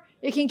far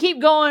it can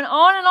keep going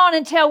on and on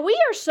until we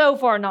are so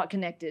far not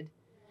connected?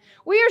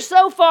 We are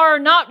so far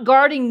not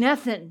guarding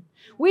nothing.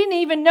 We didn't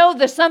even know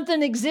that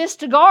something exists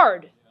to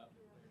guard.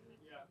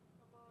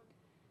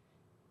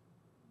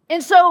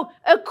 And so,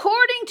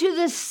 according to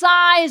the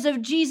size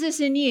of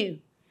Jesus in you,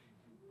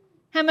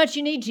 how much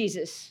you need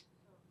Jesus?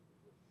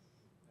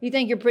 You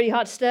think you're pretty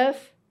hot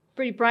stuff?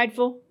 Pretty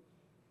prideful?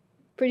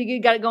 Pretty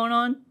good, got it going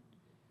on?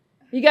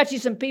 You got you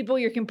some people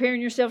you're comparing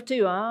yourself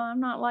to.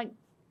 I'm not like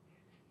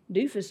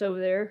Doofus over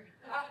there.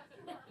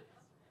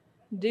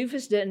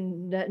 Doofus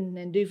doesn't,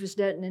 and Doofus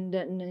doesn't, and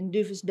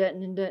Doofus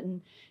doesn't, and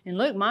doesn't. And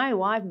look, my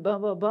wife, blah,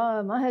 blah,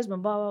 blah, my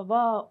husband, blah, blah,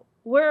 blah.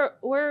 Where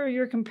are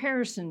your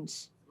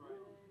comparisons?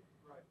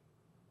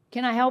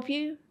 Can I help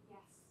you? Yes.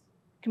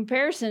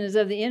 Comparison is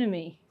of the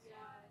enemy.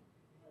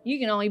 You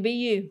can only be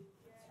you.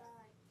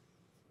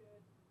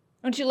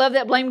 Don't you love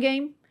that blame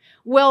game?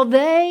 Well,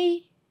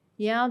 they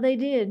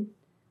did.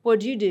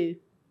 What'd you do?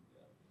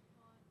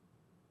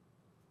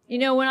 You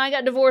know, when I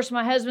got divorced,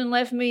 my husband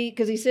left me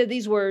because he said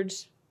these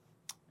words.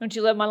 Don't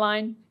you love my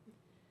line?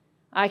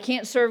 I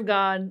can't serve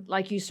God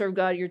like you serve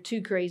God. You're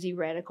too crazy,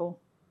 radical.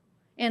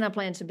 And I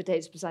planted some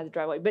potatoes beside the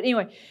driveway. But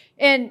anyway,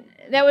 and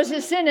that was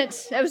his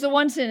sentence. That was the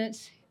one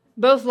sentence.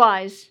 Both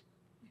lies.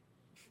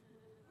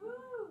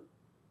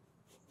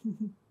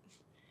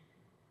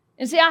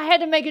 And see, I had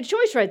to make a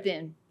choice right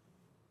then.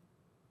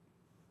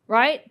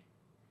 Right?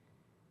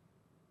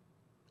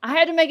 I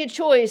had to make a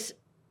choice.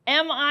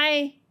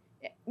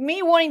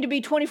 Me wanting to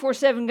be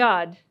 24/7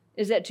 God,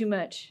 is that too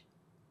much?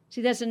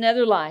 See, that's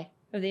another lie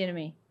of the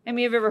enemy. How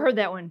many of you have ever heard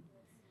that one?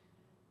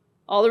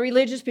 All the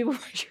religious people were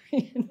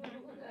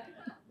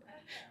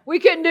we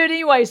couldn't do it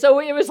anyway, so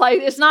it was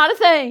like, it's not a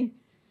thing.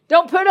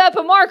 Don't put up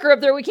a marker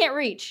up there we can't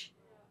reach.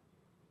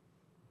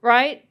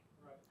 Right?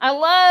 I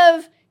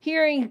love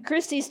hearing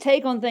Christy's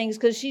take on things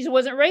because she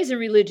wasn't raised in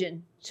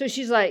religion. So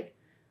she's like,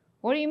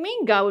 what do you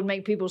mean God would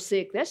make people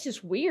sick? That's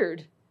just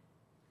weird.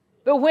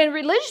 But when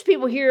religious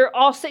people hear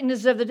all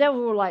sickness of the devil,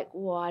 we're like,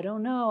 well, I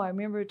don't know. I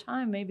remember a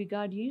time maybe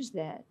God used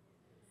that.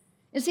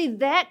 And see,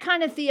 that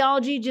kind of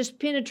theology just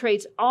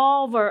penetrates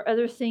all of our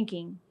other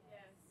thinking.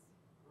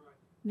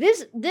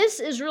 This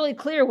is really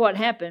clear what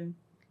happened,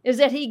 is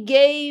that he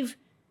gave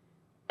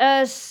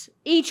us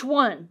each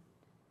one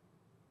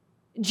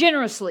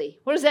generously.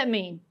 What does that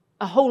mean?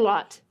 A whole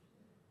lot.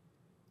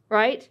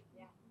 Right?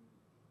 Yeah.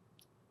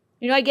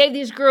 You know, I gave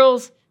these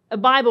girls a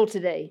Bible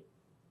today.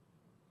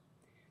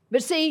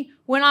 But see,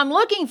 when I'm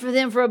looking for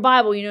them for a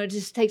Bible, you know, it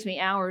just takes me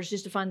hours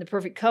just to find the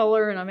perfect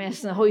color. And I'm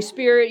asking the Holy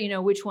Spirit, you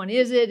know, which one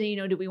is it? And, you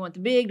know, do we want the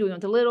big? Do we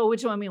want the little?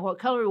 Which one? I mean, what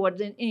color? What?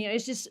 You know,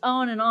 it's just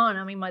on and on.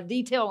 I mean, my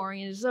detail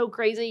oriented is so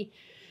crazy.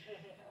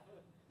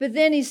 But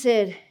then he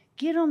said,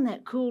 get on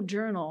that cool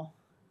journal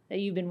that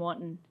you've been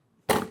wanting.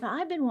 Now,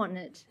 I've been wanting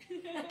it.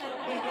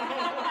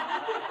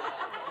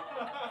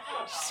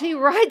 See,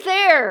 right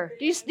there.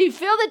 Do you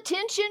feel the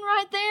tension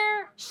right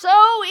there?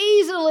 So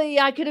easily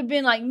I could have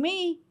been like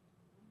me.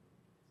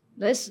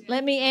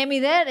 Let me Amy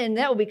that, and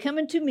that will be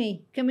coming to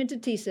me, coming to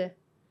Tisa.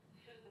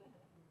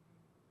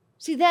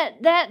 See,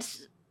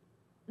 that's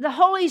the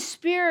Holy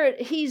Spirit.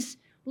 He's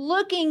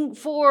looking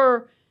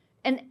for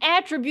an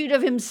attribute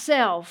of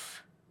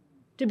himself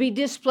to be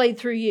displayed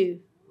through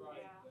you.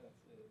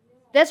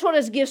 That's what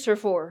his gifts are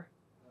for.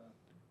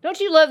 Don't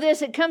you love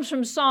this? It comes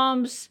from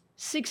Psalms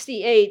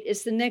 68.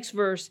 It's the next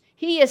verse.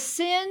 He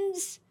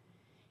ascends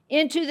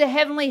into the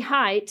heavenly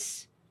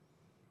heights,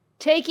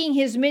 taking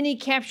his many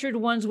captured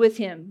ones with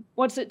him.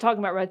 What's it talking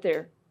about right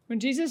there? When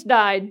Jesus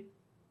died,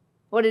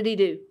 what did he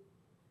do?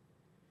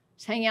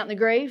 Just hang out in the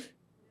grave?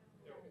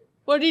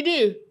 What did he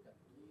do?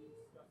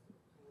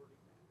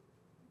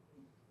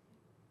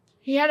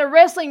 He had a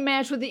wrestling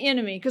match with the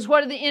enemy. Because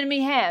what did the enemy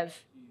have?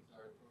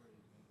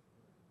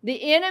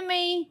 The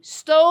enemy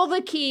stole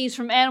the keys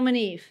from Adam and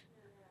Eve.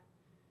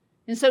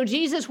 And so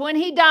Jesus, when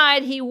he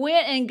died, he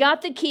went and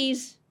got the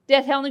keys,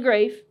 death, hell, and the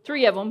grave,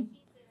 3 of them.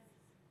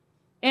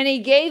 And he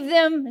gave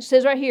them, it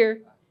says right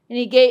here,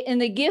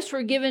 and the gifts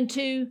were given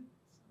to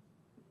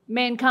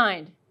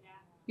mankind.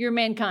 You're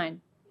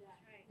mankind.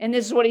 And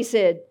this is what he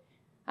said.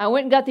 I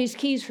went and got these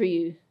keys for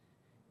you.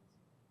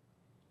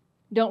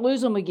 Don't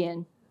lose them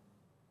again.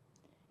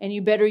 And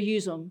you better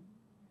use them.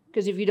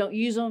 Because if you don't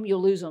use them,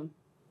 you'll lose them.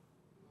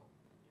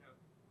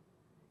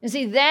 And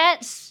see,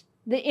 that's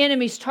the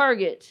enemy's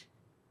target,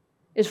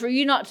 is for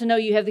you not to know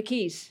you have the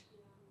keys.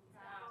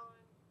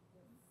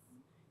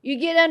 You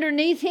get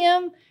underneath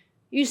him,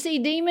 you see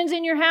demons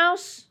in your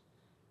house,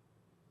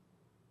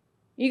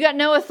 you got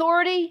no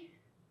authority,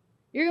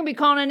 you're going to be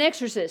calling an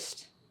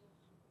exorcist.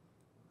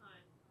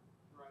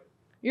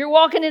 You're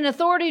walking in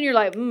authority and you're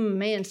like,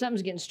 man,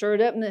 something's getting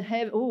stirred up in the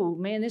heaven. Oh,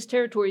 man, this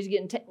territory is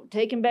getting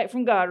taken back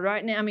from God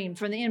right now. I mean,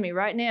 from the enemy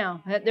right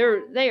now.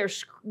 They are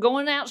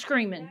going out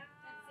screaming.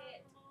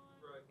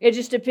 It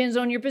just depends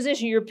on your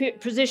position. Your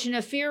position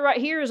of fear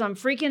right here is I'm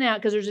freaking out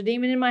because there's a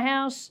demon in my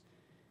house.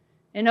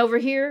 And over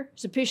here,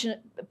 it's a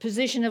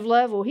position of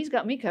love. Well, he's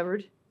got me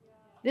covered.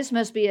 This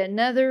must be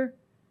another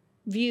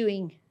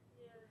viewing.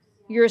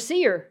 You're a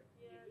seer.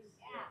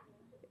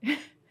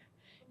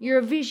 You're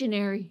a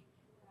visionary.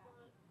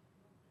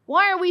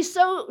 Why are we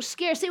so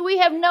scared? See, we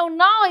have no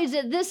knowledge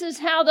that this is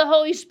how the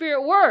Holy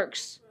Spirit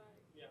works.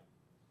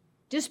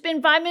 Just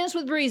spend 5 minutes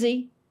with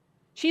Breezy.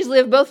 She's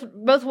lived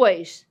both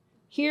ways.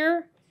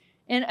 Here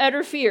and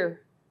utter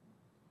fear.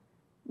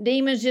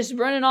 Demons just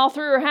running all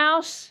through her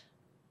house.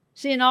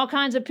 Seeing all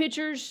kinds of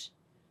pictures.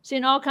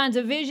 Seeing all kinds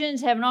of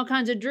visions. Having all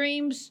kinds of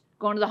dreams.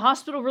 Going to the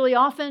hospital really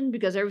often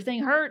because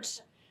everything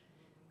hurts.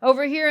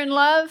 Over here in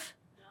love.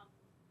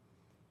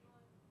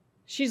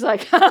 She's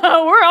like, we're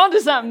on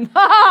to something.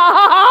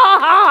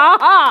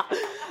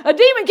 A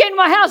demon came to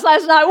my house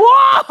last night.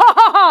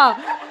 Whoa!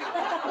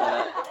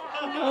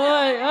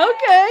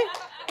 Okay.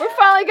 We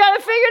finally got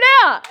it figured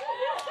out.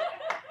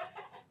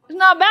 It's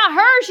not about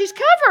her. She's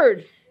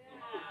covered.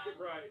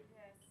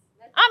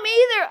 I'm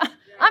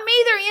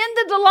either in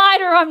the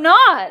delight or I'm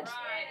not.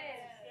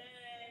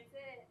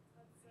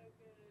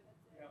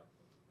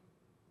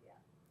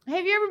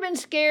 Have you ever been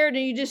scared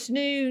and you just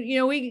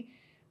knew,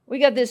 we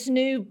got this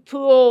new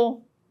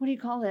pool, what do you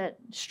call that?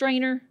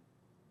 Strainer.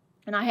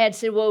 And I had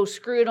said, well,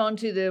 screw it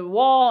onto the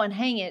wall and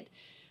hang it.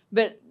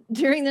 But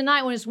during the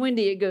night when it's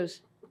windy, it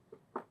goes.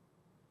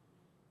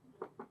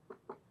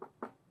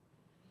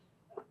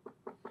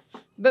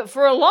 But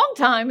for a long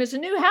time, it's a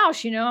new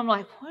house, I'm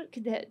like, what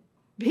could that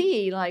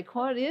be? Like,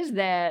 what is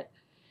that?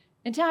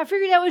 Until I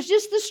figured out it was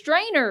just the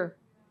strainer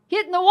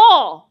hitting the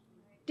wall.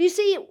 Do you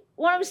see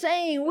what I'm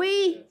saying?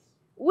 We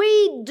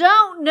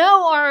don't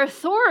know our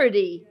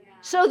authority.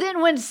 So then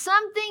when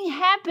something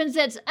happens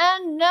that's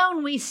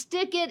unknown, we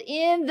stick it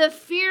in the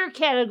fear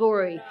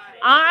category.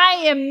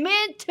 I am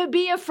meant to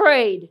be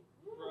afraid.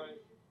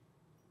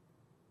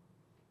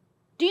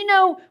 Do you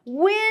know,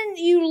 when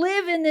you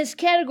live in this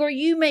category,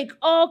 you make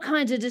all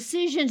kinds of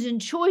decisions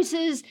and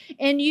choices,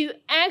 and you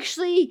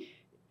actually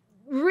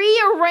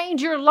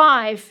rearrange your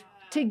life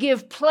to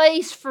give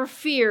place for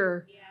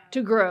fear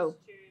to grow.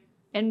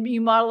 And you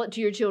model it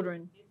to your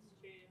children.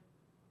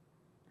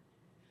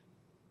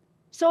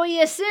 So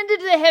he ascended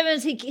to the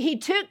heavens. He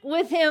took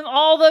with him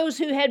all those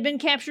who had been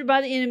captured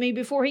by the enemy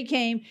before he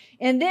came.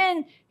 And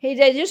then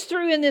they just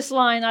threw in this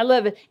line. I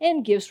love it.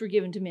 And gifts were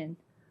given to men.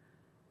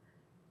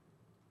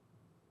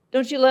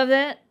 Don't you love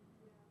that?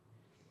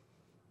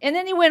 And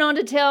then he went on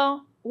to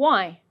tell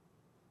why.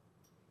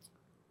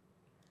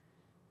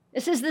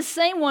 It says the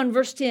same one,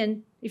 verse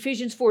 10,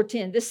 Ephesians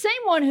 4:10. The same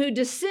one who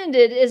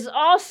descended is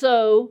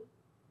also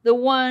the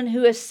one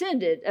who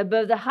ascended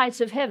above the heights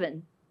of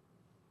heaven.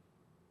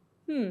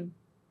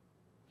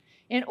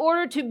 In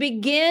order to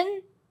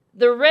begin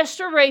the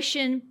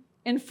restoration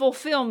and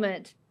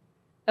fulfillment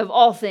of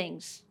all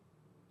things.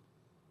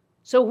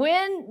 So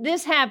when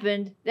this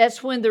happened,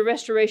 that's when the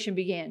restoration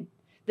began.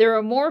 There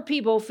are more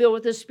people filled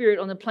with the Spirit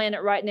on the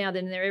planet right now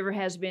than there ever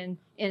has been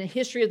in the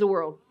history of the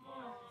world.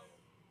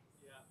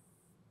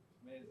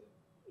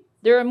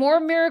 There are more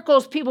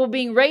miracles, people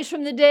being raised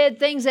from the dead,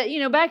 things that,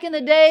 back in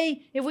the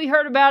day, if we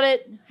heard about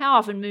it, how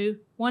often, Moo?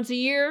 Once a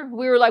year?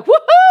 We were like,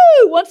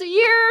 woohoo! Once a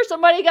year,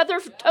 somebody got their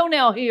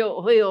toenail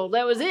healed.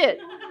 That was it.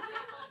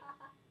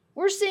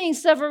 We're seeing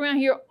stuff around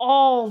here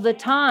all the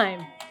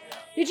time.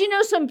 Did you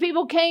know some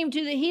people came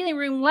to the healing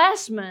room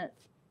last month?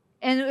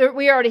 And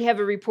we already have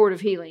a report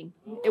of healing.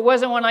 It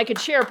wasn't one I could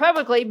share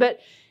publicly, but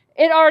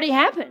it already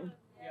happened.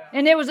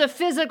 And it was a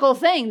physical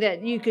thing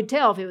that you could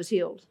tell if it was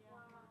healed.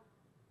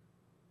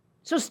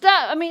 So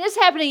it's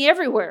happening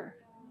everywhere.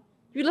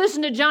 If you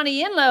listen to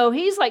Johnny Enlow,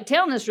 he's like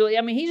telling us really,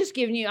 he's just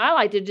giving you, I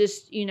like to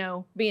just,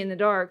 be in the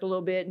dark a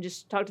little bit and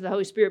just talk to the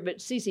Holy Spirit. But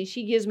Cece,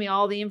 she gives me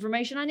all the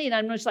information I need.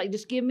 I'm just like,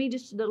 just give me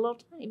just a little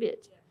tiny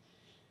bit.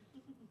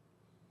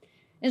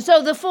 And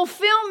so the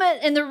fulfillment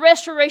and the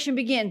restoration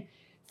begin.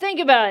 Think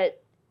about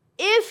it.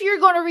 If you're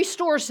going to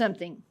restore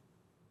something,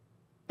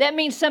 that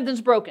means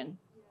something's broken.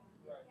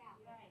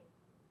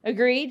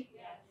 Agreed?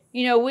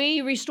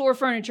 We restore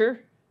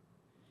furniture.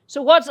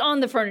 So what's on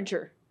the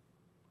furniture?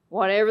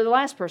 Whatever the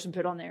last person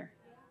put on there.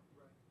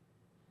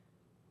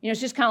 It's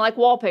just kind of like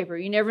wallpaper.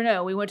 You never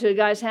know. We went to a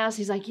guy's house.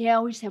 He's like, yeah,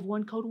 we just have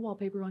one coat of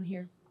wallpaper on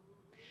here.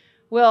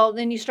 Well,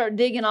 then you start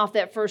digging off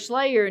that first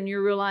layer and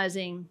you're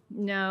realizing,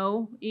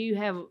 no, you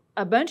have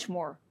a bunch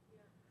more.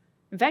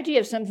 In fact, you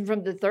have something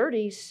from the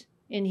 30s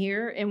in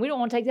here, and we don't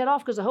want to take that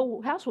off because the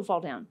whole house will fall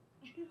down.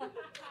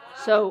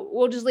 So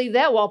we'll just leave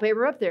that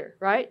wallpaper up there,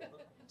 right?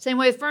 Same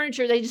way with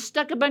furniture. They just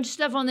stuck a bunch of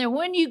stuff on there.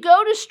 When you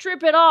go to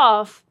strip it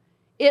off,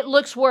 it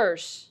looks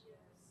worse.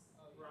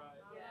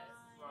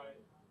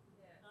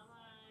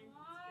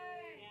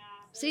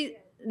 See,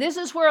 this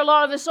is where a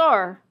lot of us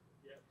are.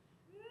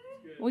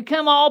 We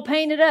come all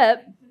painted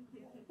up.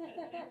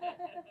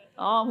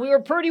 Oh, we were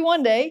pretty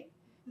one day,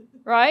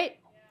 right?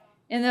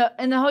 And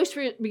the Holy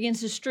Spirit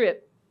begins to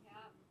strip.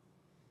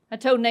 I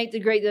told Nate the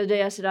Great the other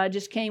day, I said, I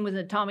just came with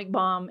an atomic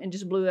bomb and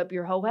just blew up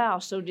your whole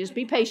house. So just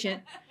be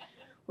patient.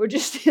 We're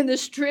just in the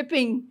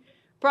stripping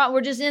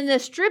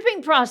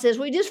process.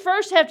 We just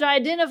first have to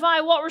identify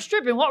what we're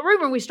stripping. What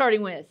room are we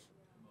starting with?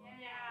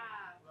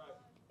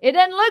 It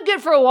doesn't look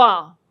good for a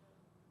while.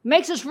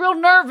 Makes us real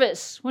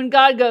nervous when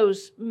God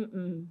goes,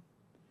 in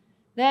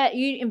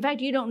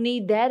fact, you don't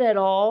need that at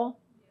all.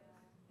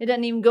 It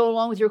doesn't even go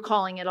along with your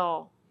calling at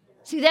all.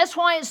 See, that's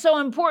why it's so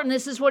important.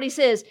 This is what he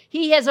says.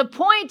 He has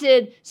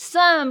appointed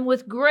some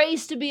with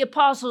grace to be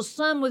apostles,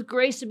 some with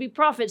grace to be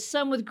prophets,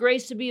 some with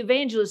grace to be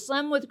evangelists,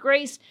 some with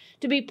grace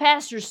to be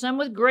pastors, some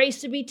with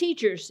grace to be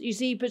teachers. You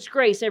see, he puts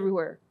grace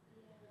everywhere.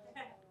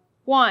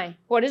 Why?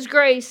 What is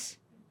grace?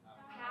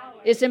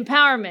 It's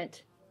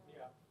empowerment.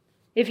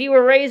 If you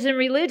were raised in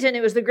religion,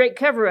 it was the great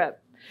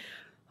cover-up.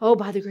 Oh,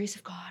 by the grace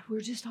of God,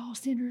 we're just all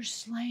sinners,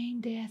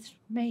 slain, death,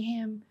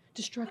 mayhem,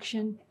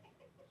 destruction.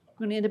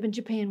 We're going to end up in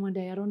Japan one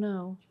day. I don't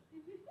know.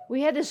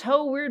 We had this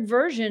whole weird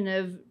version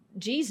of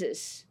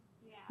Jesus.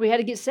 We had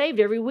to get saved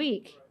every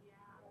week.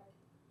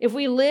 If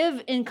we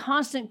live in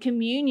constant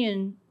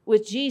communion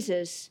with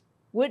Jesus,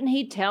 wouldn't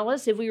he tell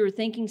us if we were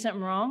thinking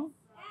something wrong?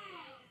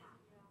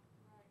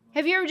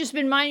 Have you ever just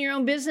been minding your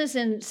own business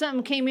and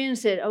something came in and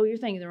said, oh, you're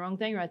thinking the wrong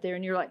thing right there.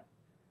 And you're like,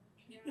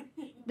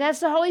 that's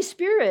the Holy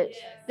Spirit.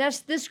 That's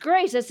this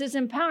grace. That's this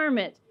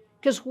empowerment.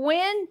 Because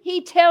when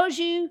he tells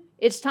you,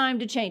 it's time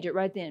to change it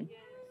right then.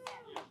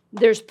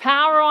 There's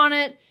power on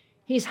it.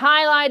 He's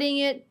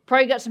highlighting it.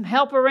 Probably got some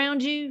help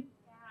around you.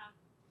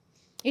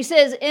 He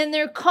says, and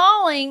their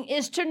calling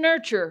is to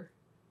nurture.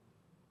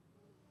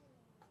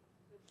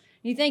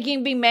 You think you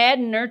can be mad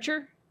and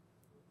nurture?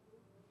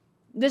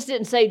 This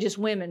didn't say just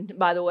women,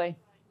 by the way.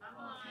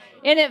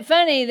 Isn't it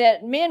funny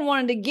that men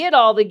wanted to get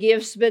all the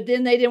gifts, but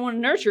then they didn't want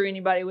to nurture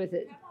anybody with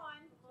it?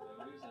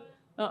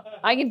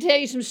 I can tell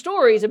you some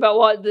stories about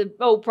what the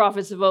old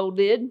prophets of old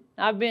did.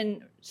 I've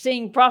been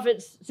seeing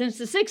prophets since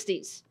the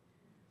 60s.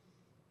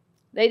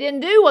 They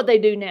didn't do what they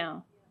do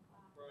now.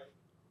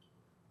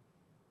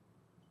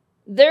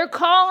 Their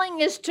calling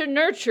is to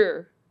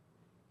nurture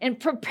and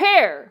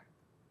prepare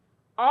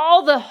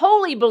all the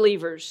holy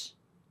believers.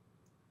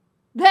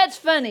 That's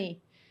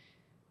funny.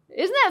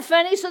 Isn't that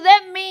funny? So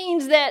that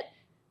means that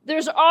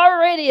there's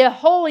already a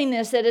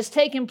holiness that has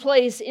taken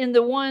place in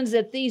the ones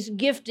that these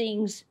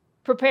giftings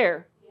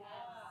prepare.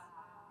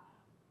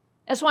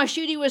 That's why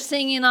Shooty was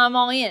singing I'm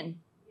All In.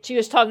 She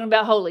was talking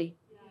about holy.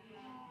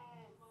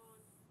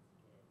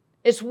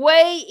 It's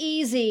way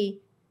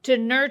easy to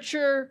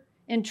nurture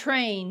and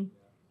train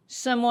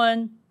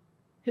someone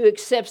who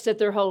accepts that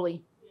they're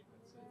holy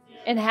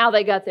and how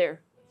they got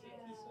there.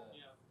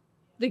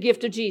 The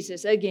gift of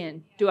Jesus.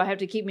 Again, do I have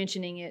to keep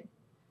mentioning it?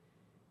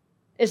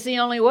 It's the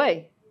only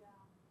way.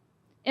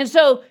 And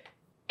so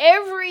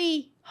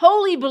every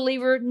holy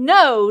believer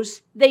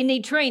knows they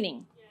need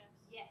training.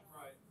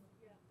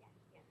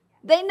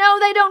 They know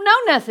they don't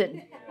know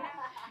nothing.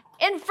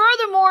 And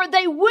furthermore,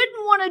 they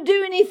wouldn't want to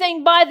do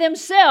anything by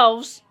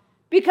themselves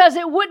because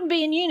it wouldn't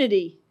be in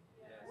unity.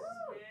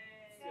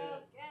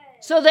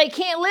 So they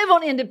can't live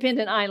on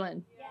Independent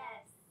Island.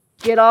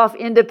 Get off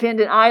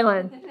Independent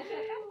Island.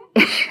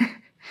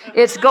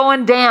 It's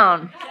going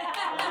down.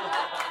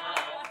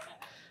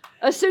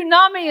 A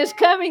tsunami is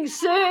coming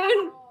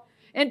soon.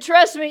 And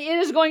trust me, it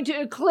is going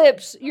to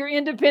eclipse your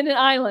Independent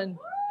Island.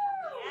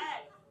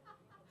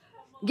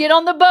 Get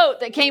on the boat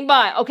that came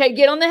by. Okay,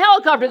 get on the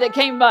helicopter that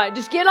came by.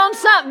 Just get on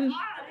something.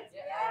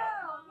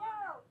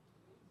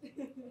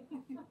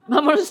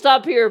 I'm going to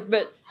stop here,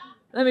 but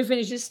let me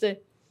finish this thing.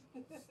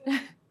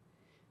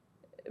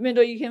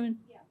 Mendo, you coming?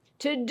 Yeah.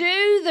 To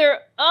do their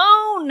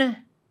own.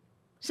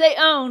 Say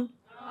own.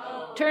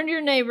 Turn to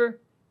your neighbor.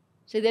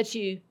 Say that's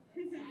you.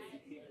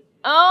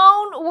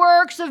 Own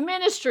works of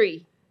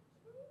ministry.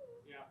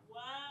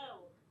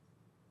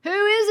 Who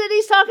is it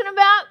he's talking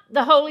about?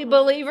 The holy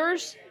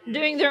believers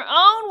doing their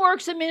own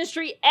works of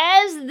ministry.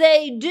 As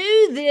they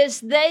do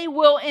this, they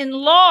will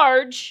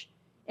enlarge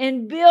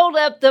and build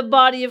up the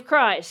body of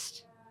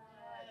Christ.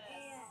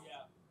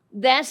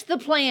 That's the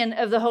plan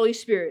of the Holy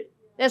Spirit.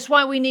 That's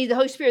why we need the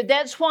Holy Spirit.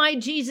 That's why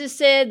Jesus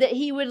said that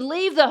he would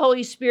leave the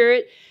Holy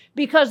Spirit,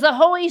 because the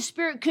Holy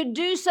Spirit could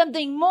do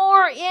something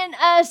more in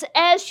us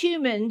as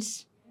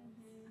humans.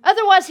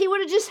 Otherwise, he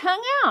would have just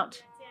hung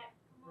out.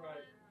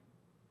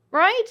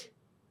 Right?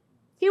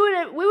 We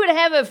would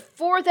have a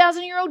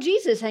 4,000-year-old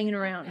Jesus hanging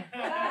around.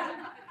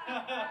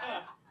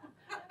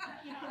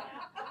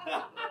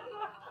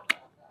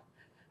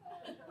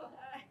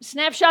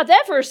 Snapshot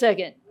that for a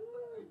second.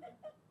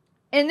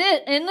 And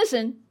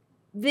listen,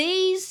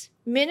 these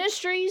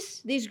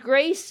ministries, these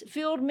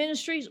grace-filled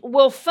ministries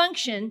will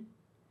function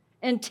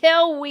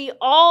until we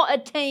all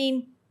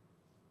attain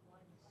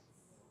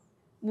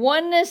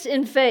oneness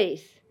in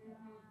faith.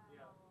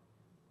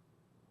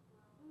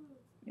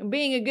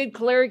 Being a good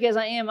cleric as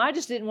I am, I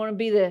just didn't want to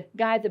be the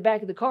guy at the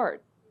back of the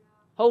cart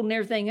holding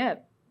everything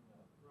up.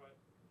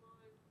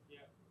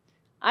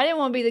 I didn't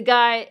want to be the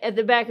guy at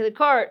the back of the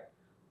cart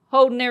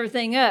holding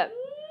everything up.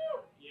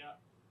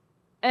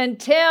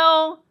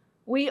 Until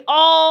we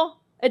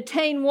all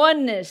attain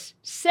oneness.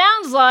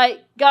 Sounds like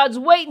God's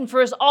waiting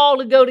for us all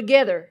to go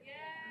together.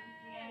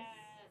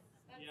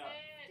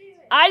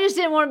 I just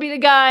didn't want to be the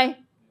guy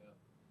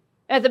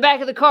at the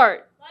back of the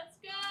cart. Let's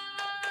go!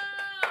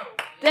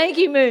 Thank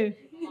you, Moo.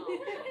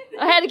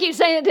 I had to keep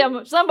saying it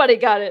till somebody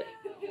got it.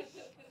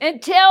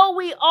 Until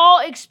we all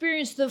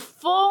experience the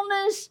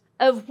fullness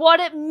of what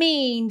it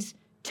means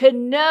to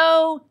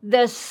know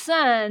the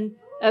Son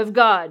of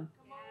God.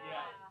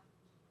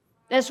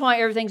 That's why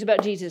everything's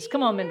about Jesus.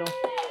 Come on, Mendel.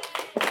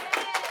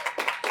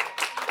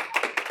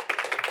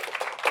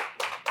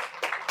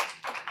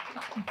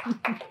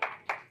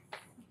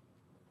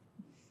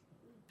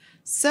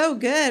 So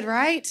good,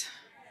 right?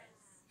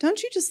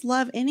 Don't you just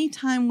love any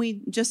time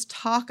we just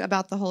talk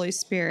about the Holy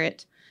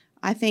Spirit?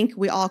 I think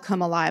we all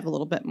come alive a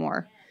little bit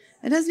more.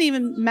 It doesn't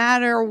even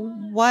matter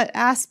what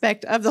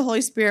aspect of the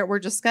Holy Spirit we're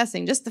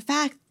discussing. Just the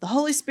fact the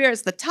Holy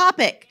Spirit's the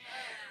topic.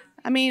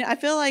 I mean, I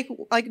feel like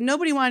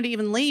nobody wanted to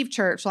even leave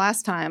church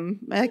last time.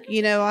 I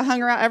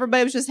hung around.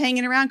 Everybody was just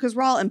hanging around because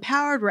we're all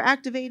empowered. We're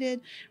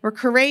activated. We're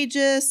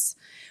courageous.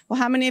 Well,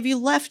 how many of you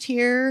left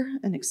here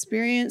and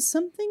experienced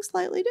something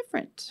slightly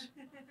different?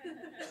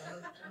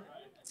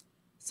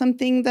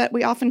 Something that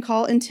we often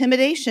call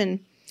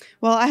intimidation.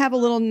 Well, I have a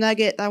little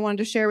nugget I wanted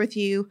to share with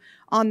you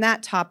on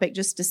that topic,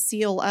 just to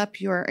seal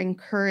up your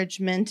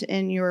encouragement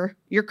and your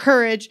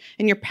courage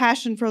and your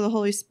passion for the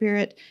Holy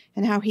Spirit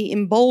and how he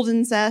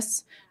emboldens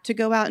us to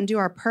go out and do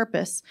our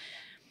purpose.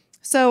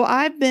 So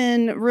I've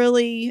been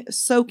really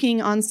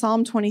soaking on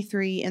Psalm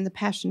 23 in the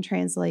Passion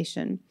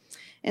Translation.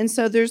 And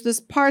so there's this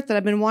part that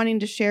I've been wanting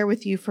to share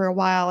with you for a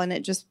while, and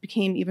it just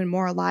became even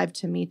more alive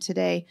to me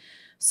today.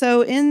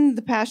 So in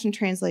the Passion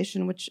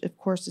Translation, which of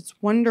course it's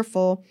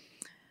wonderful,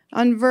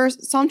 on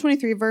Psalm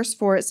 23, verse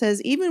 4, it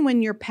says, "Even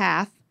when your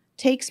path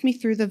takes me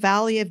through the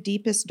valley of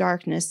deepest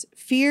darkness,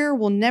 fear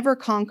will never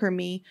conquer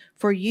me,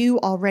 for you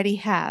already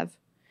have.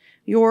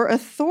 Your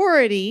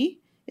authority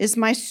is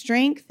my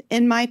strength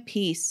and my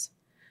peace.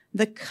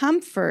 The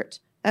comfort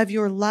of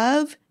your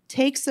love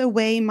takes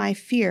away my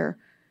fear.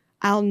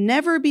 I'll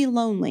never be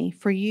lonely,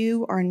 for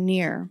you are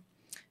near."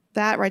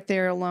 That right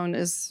there alone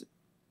is,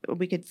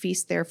 we could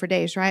feast there for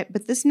days, right?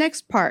 But this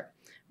next part,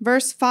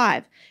 verse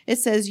 5, it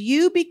says,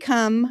 "You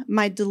become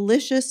my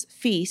delicious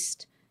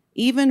feast,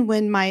 even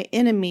when my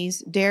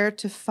enemies dare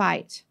to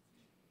fight."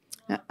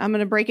 Now, I'm going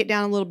to break it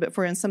down a little bit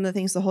for you and some of the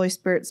things the Holy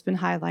Spirit's been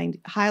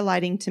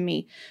highlighting to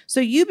me. So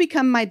you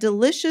become my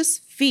delicious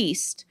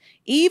feast,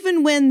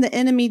 even when the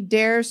enemy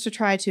dares to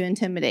try to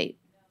intimidate.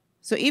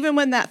 So even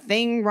when that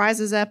thing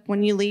rises up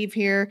when you leave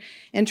here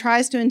and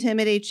tries to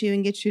intimidate you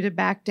and get you to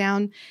back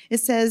down, it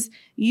says,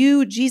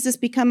 you, Jesus,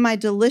 become my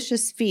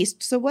delicious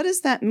feast. So what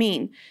does that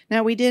mean?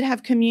 Now, we did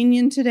have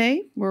communion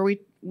today where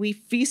we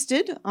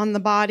feasted on the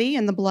body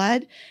and the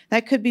blood.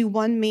 That could be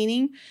one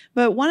meaning.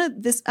 But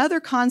this other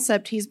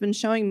concept he's been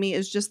showing me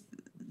is just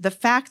the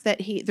fact that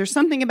there's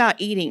something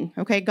about eating,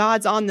 okay?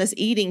 God's on this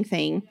eating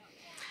thing,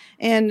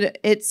 and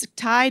it's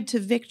tied to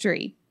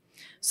victory.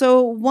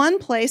 So one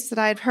place that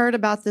I'd heard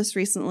about this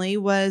recently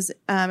was,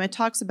 it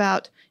talks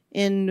about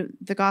in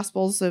the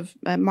Gospels of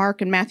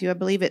Mark and Matthew, I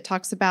believe it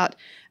talks about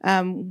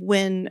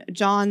when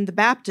John the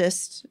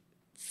Baptist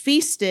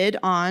feasted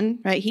on,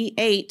 right, he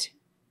ate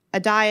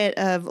a diet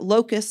of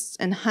locusts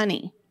and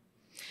honey.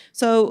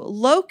 So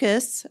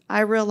locusts, I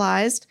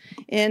realized,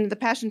 in the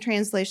Passion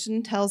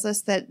Translation tells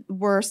us that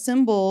were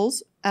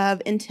symbols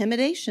of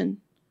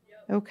intimidation,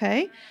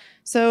 okay?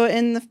 So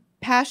in the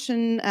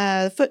Passion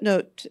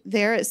footnote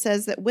there, it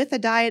says that with a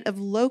diet of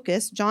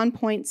locusts, John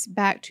points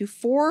back to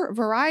 4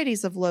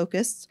 varieties of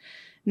locusts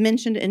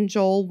mentioned in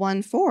Joel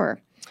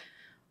 1:4.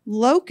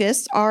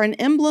 Locusts are an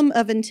emblem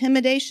of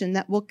intimidation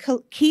that will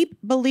keep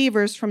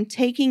believers from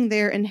taking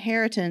their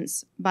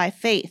inheritance by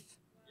faith.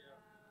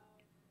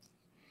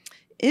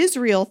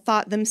 Israel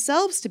thought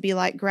themselves to be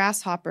like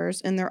grasshoppers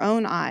in their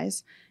own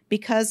eyes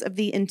because of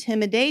the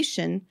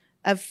intimidation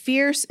of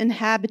fierce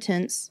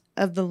inhabitants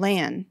of the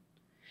land.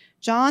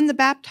 John the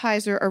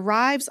Baptizer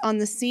arrives on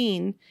the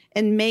scene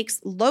and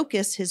makes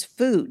locusts his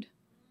food,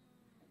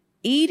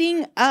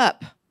 eating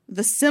up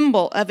the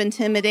symbol of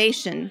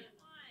intimidation.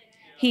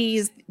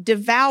 He's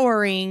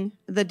devouring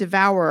the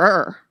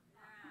devourer.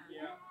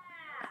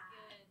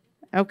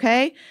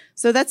 Okay?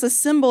 So that's a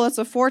symbol, it's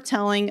a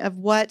foretelling of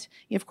what,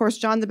 of course,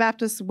 John the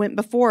Baptist went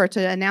before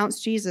to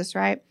announce Jesus,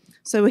 right?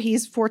 So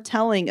he's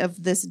foretelling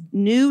of this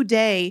new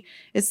day.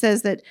 It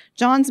says that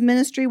John's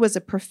ministry was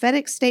a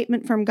prophetic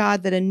statement from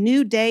God that a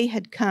new day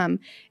had come,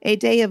 a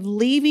day of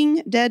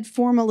leaving dead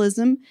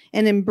formalism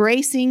and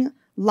embracing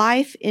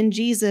life in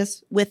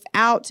Jesus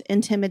without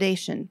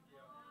intimidation.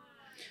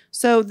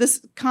 So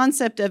this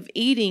concept of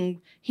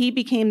eating, he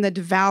became the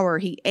devourer.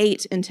 He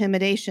ate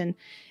intimidation.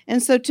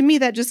 And so to me,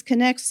 that just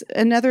connects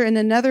in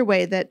another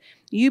way, that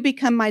you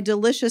become my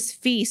delicious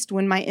feast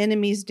when my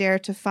enemies dare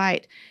to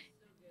fight.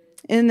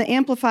 In the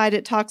Amplified,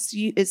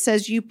 it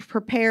says, you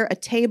prepare a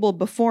table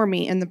before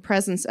me in the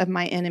presence of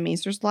my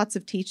enemies. There's lots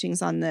of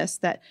teachings on this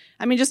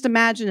just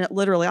imagine it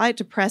literally. I like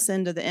to press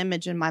into the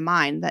image in my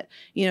mind that,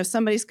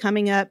 somebody's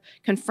coming up,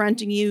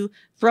 confronting you,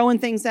 throwing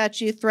things at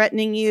you,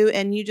 threatening you,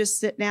 and you just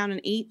sit down and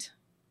eat.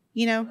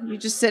 You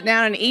just sit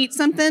down and eat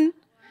something.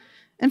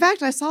 In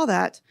fact, I saw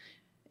that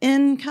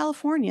in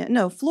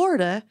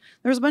Florida.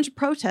 There was a bunch of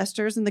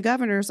protesters in the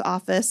governor's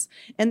office,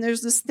 and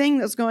there's this thing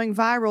that's going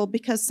viral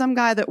because some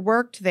guy that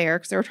worked there,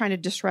 because they were trying to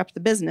disrupt the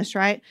business,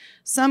 right?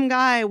 Some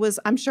guy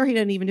I'm sure he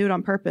didn't even do it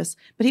on purpose,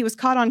 but he was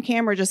caught on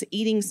camera just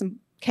eating some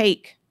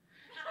cake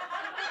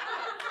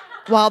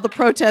while the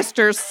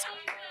protesters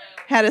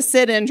had a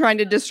sit-in trying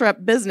to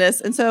disrupt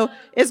business. And so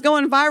it's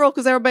going viral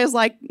because everybody's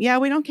like, yeah,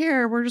 we don't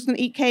care. We're just going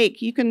to eat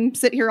cake. You can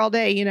sit here all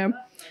day,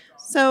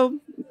 So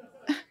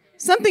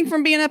something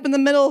from being up in the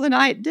middle of the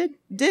night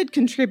did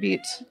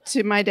contribute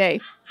to my day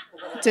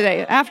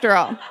today, after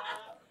all.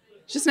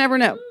 Just never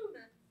know.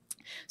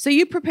 So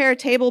you prepare a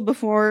table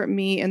before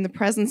me in the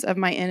presence of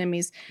my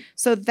enemies.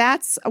 So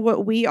that's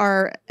what we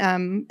are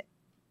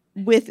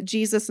with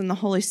Jesus and the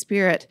Holy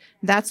Spirit.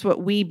 That's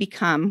what we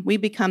become. We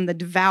become the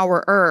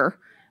devourer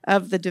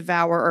of the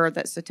devourer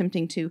that's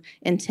attempting to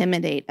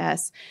intimidate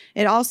us.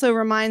 It also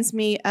reminds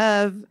me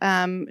of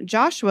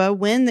Joshua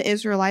when the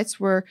Israelites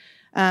were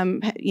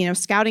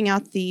scouting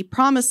out the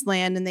promised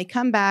land, and they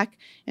come back,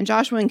 and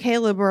Joshua and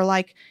Caleb were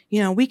like,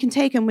 we can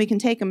take them.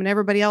 And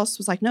everybody else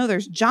was like, no,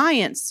 there's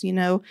giants,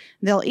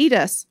 they'll eat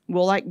us.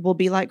 We'll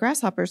be like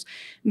grasshoppers.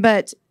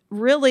 But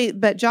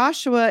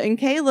Joshua and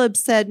Caleb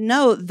said,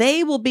 no,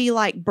 they will be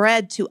like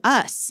bread to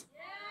us.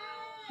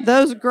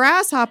 Those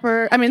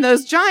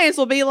giants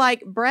will be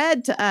like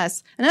bread to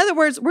us. In other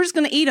words, we're just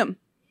going to eat them.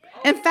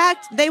 In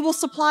fact, they will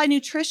supply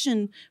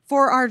nutrition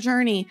for our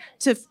journey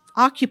to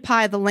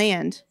occupy the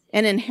land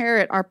and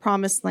inherit our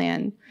promised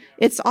land.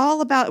 It's all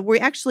about, we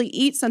actually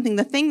eat something.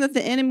 The thing that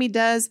the enemy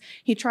does,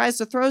 he tries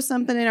to throw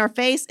something in our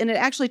face, and it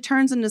actually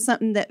turns into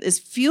something that is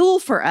fuel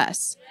for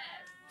us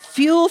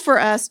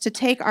to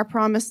take our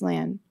promised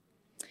land.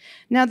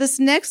 Now, this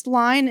next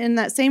line in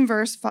that same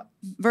verse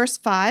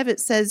 5, it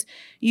says,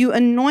 you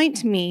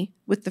anoint me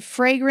with the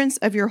fragrance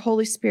of your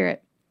Holy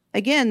Spirit.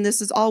 Again,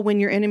 this is all when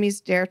your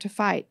enemies dare to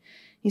fight.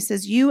 He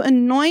says, you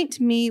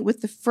anoint me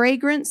with the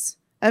fragrance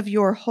of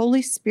your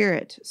Holy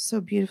Spirit. So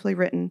beautifully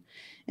written.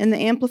 In the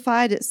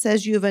Amplified, it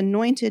says, you have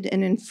anointed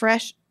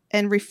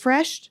and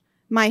refreshed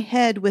my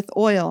head with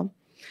oil.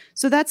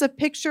 So that's a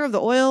picture of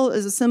the oil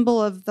is a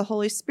symbol of the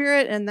Holy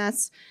Spirit, and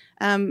that's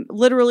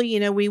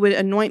literally, we would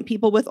anoint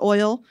people with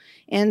oil.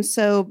 And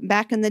so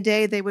back in the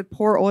day, they would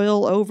pour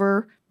oil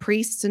over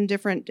priests and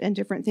different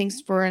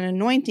things for an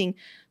anointing.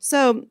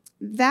 So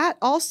that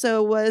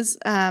also was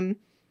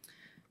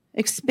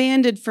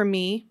expanded for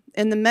me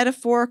in the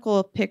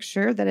metaphorical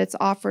picture that's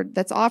offered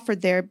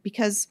there,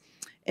 because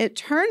it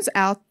turns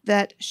out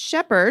that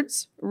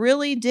shepherds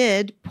really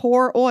did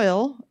pour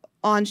oil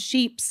on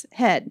sheep's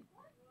head.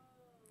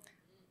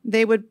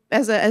 They would,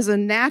 as a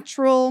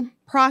natural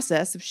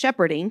process of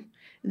shepherding,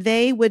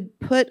 they would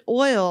put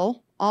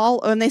oil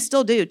and they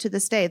still do to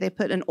this day, they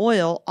put an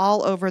oil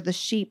all over the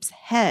sheep's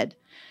head.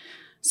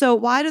 So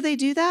why do they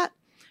do that?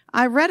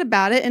 I read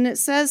about it, and it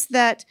says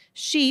that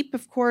sheep,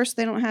 of course,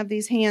 they don't have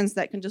these hands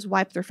that can just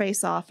wipe their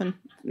face off. And,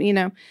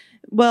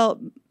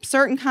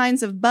 certain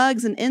kinds of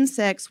bugs and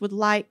insects would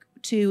like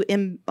to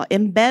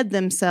embed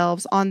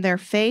themselves on their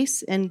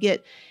face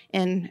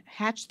and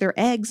hatch their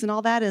eggs and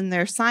all that in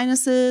their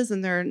sinuses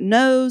and their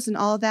nose and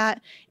all of that.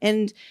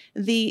 And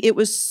it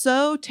was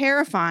so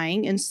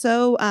terrifying and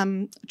so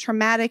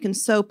traumatic and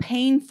so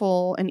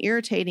painful and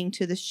irritating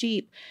to the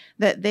sheep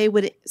that they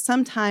would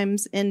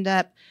sometimes end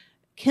up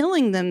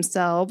killing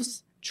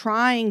themselves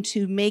trying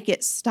to make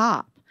it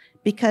stop,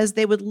 because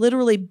they would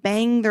literally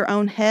bang their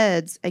own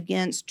heads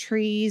against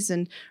trees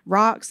and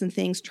rocks and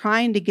things,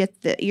 trying to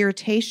get the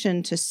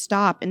irritation to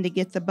stop and to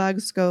get the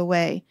bugs to go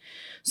away.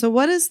 So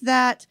what does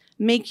that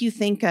make you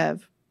think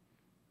of?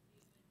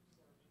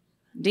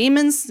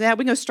 Demons? Yeah,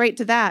 we go straight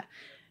to that.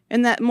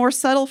 In that more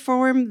subtle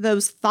form,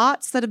 those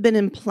thoughts that have been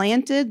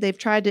implanted, they've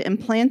tried to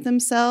implant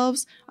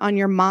themselves on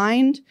your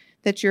mind,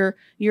 that you're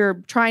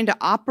trying to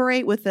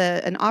operate with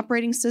an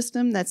operating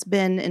system that's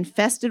been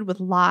infested with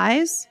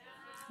lies,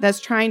 that's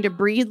trying to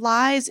breed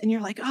lies, and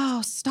you're like,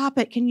 oh, stop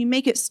it. Can you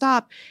make it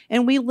stop?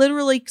 And we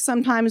literally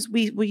sometimes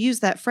we use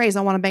that phrase,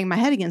 I want to bang my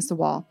head against the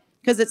wall,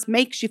 because it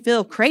makes you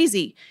feel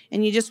crazy,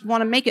 and you just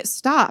want to make it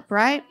stop,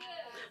 right?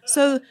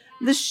 So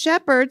the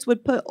shepherds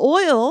would put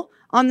oil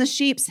on the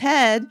sheep's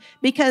head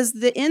because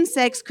the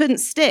insects couldn't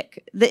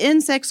stick. The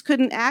insects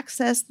couldn't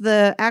access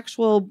the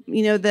actual,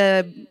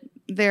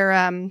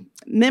 their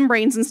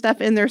membranes and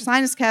stuff in their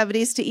sinus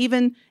cavities to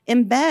even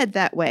embed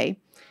that way.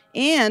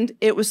 And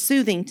it was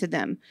soothing to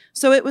them.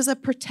 So it was a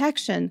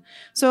protection.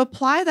 So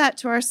apply that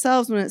to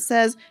ourselves when it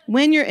says,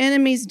 when your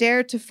enemies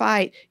dare to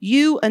fight,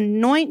 you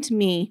anoint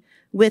me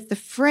with the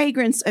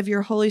fragrance of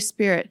your Holy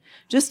Spirit.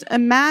 Just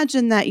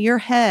imagine that your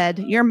head,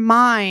 your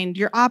mind,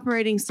 your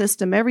operating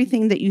system,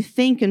 everything that you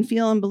think and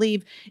feel and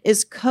believe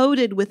is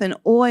coated with an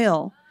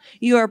oil.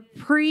 You are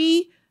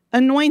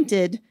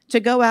pre-anointed to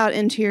go out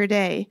into your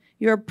day.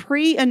 You're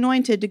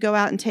pre-anointed to go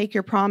out and take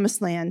your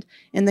promised land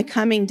in the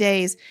coming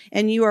days,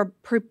 and you are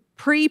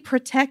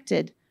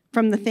pre-protected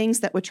from the things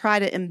that would try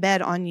to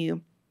embed on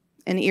you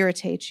and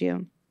irritate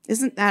you.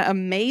 Isn't that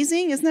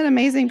amazing? Isn't that an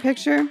amazing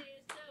picture?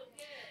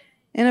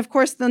 And of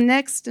course, the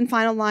next and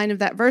final line of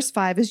that verse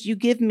 5 is, you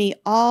give me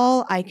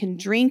all I can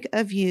drink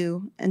of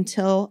you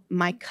until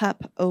my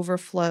cup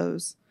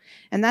overflows.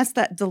 And that's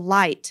that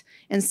delight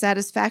and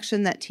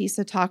satisfaction that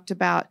Tisa talked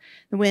about,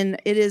 when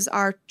it is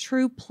our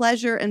true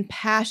pleasure and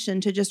passion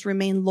to just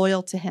remain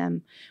loyal to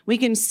him. We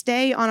can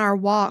stay on our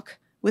walk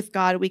with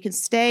God. We can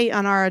stay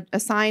on our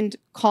assigned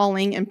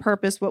calling and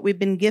purpose, what we've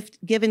been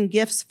given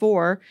gifts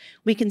for.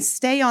 We can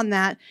stay on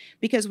that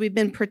because we've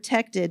been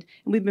protected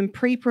and we've been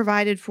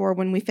pre-provided for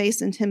when we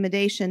face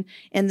intimidation,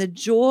 and the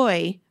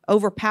joy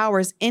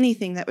overpowers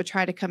anything that would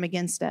try to come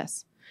against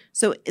us.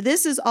 So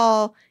this is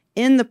all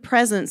in the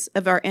presence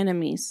of our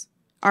enemies.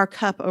 Our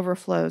cup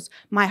overflows.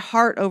 My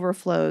heart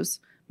overflows.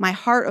 My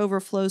heart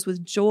overflows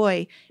with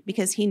joy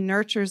because he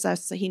nurtures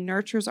us. He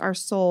nurtures our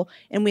soul.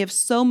 And we have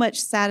so much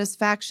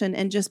satisfaction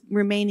in just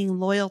remaining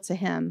loyal to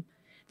him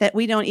that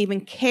we don't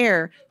even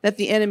care that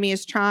the enemy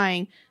is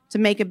trying to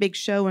make a big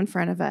show in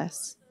front of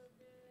us.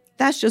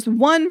 That's just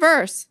one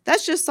verse.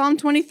 That's just Psalm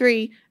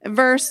 23,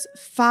 verse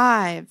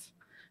 5.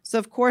 So,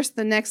 of course,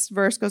 the next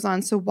verse goes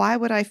on. So why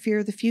would I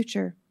fear the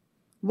future?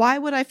 Why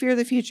would I fear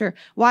the future?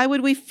 Why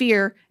would we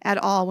fear at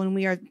all when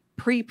we are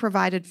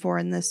pre-provided for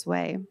in this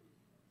way?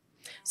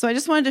 So I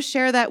just wanted to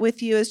share that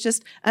with you as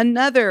just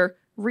another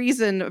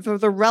reason for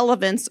the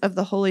relevance of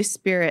the Holy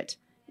Spirit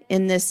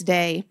in this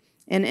day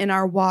and in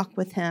our walk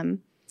with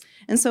him.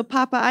 And so,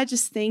 Papa, I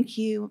just thank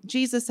you.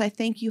 Jesus, I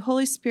thank you.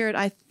 Holy Spirit,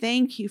 I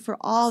thank you for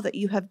all that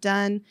you have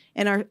done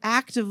and are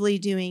actively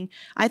doing.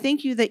 I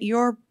thank you that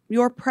your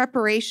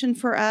preparation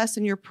for us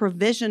and your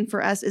provision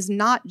for us is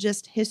not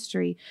just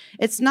history.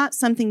 It's not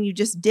something you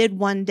just did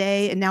one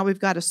day and now we've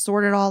got to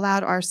sort it all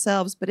out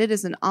ourselves, but it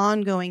is an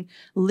ongoing,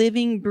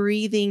 living,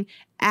 breathing,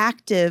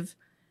 active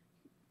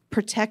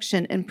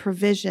protection and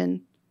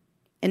provision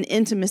and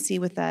intimacy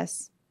with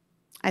us.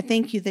 I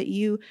thank you that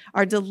you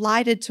are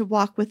delighted to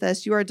walk with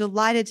us. You are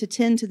delighted to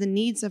tend to the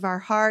needs of our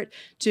heart,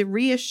 to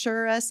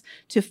reassure us,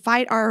 to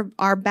fight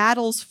our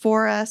battles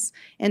for us,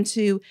 and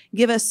to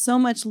give us so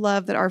much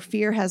love that our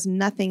fear has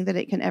nothing that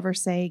it can ever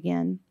say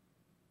again.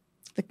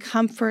 The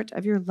comfort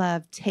of your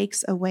love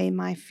takes away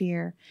my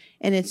fear,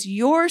 and it's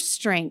your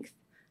strength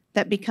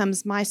that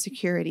becomes my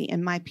security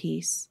and my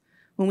peace.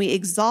 When we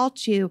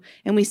exalt you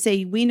and we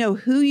say, we know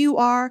who you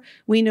are,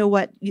 we know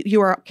what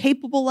you are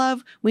capable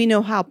of, we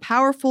know how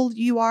powerful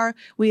you are,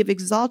 we have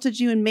exalted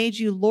you and made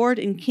you Lord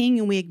and King,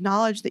 and we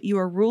acknowledge that you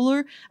are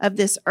ruler of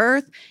this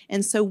earth.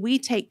 And so we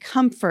take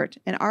comfort,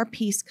 and our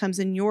peace comes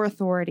in your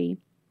authority.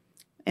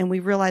 And we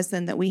realize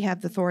then that we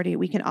have the authority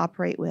we can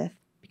operate with,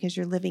 because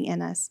you're living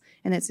in us,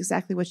 and it's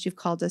exactly what you've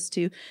called us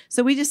to.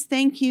 So we just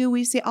thank you.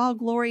 We say all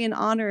glory and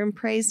honor and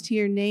praise to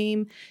your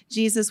name,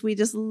 Jesus. We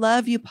just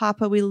love you,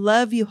 Papa. We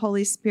love you,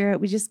 Holy Spirit.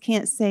 We just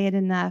can't say it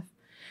enough.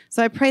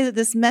 So I pray that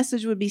this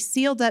message would be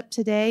sealed up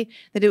today,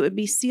 that it would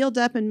be sealed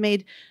up and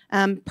made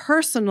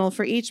personal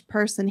for each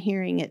person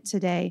hearing it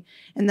today.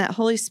 And that,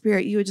 Holy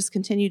Spirit, you would just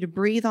continue to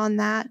breathe on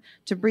that,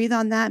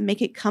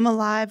 make it come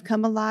alive,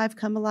 come alive,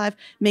 come alive.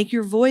 Make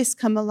your voice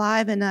come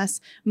alive in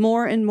us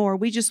more and more.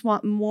 We just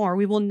want more.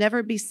 We will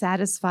never be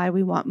satisfied.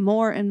 We want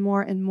more and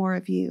more and more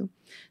of you.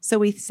 So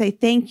we say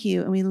thank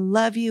you, and we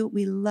love you,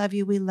 we love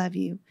you, we love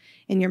you.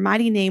 In your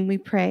mighty name we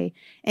pray.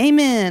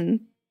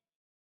 Amen.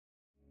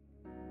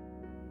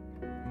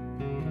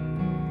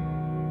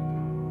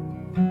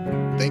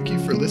 Thank you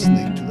for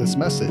listening to this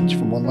message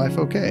from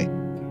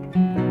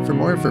OneLifeOK. For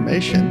more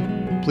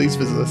information, please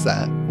visit us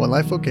at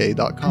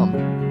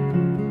OneLifeOK.com.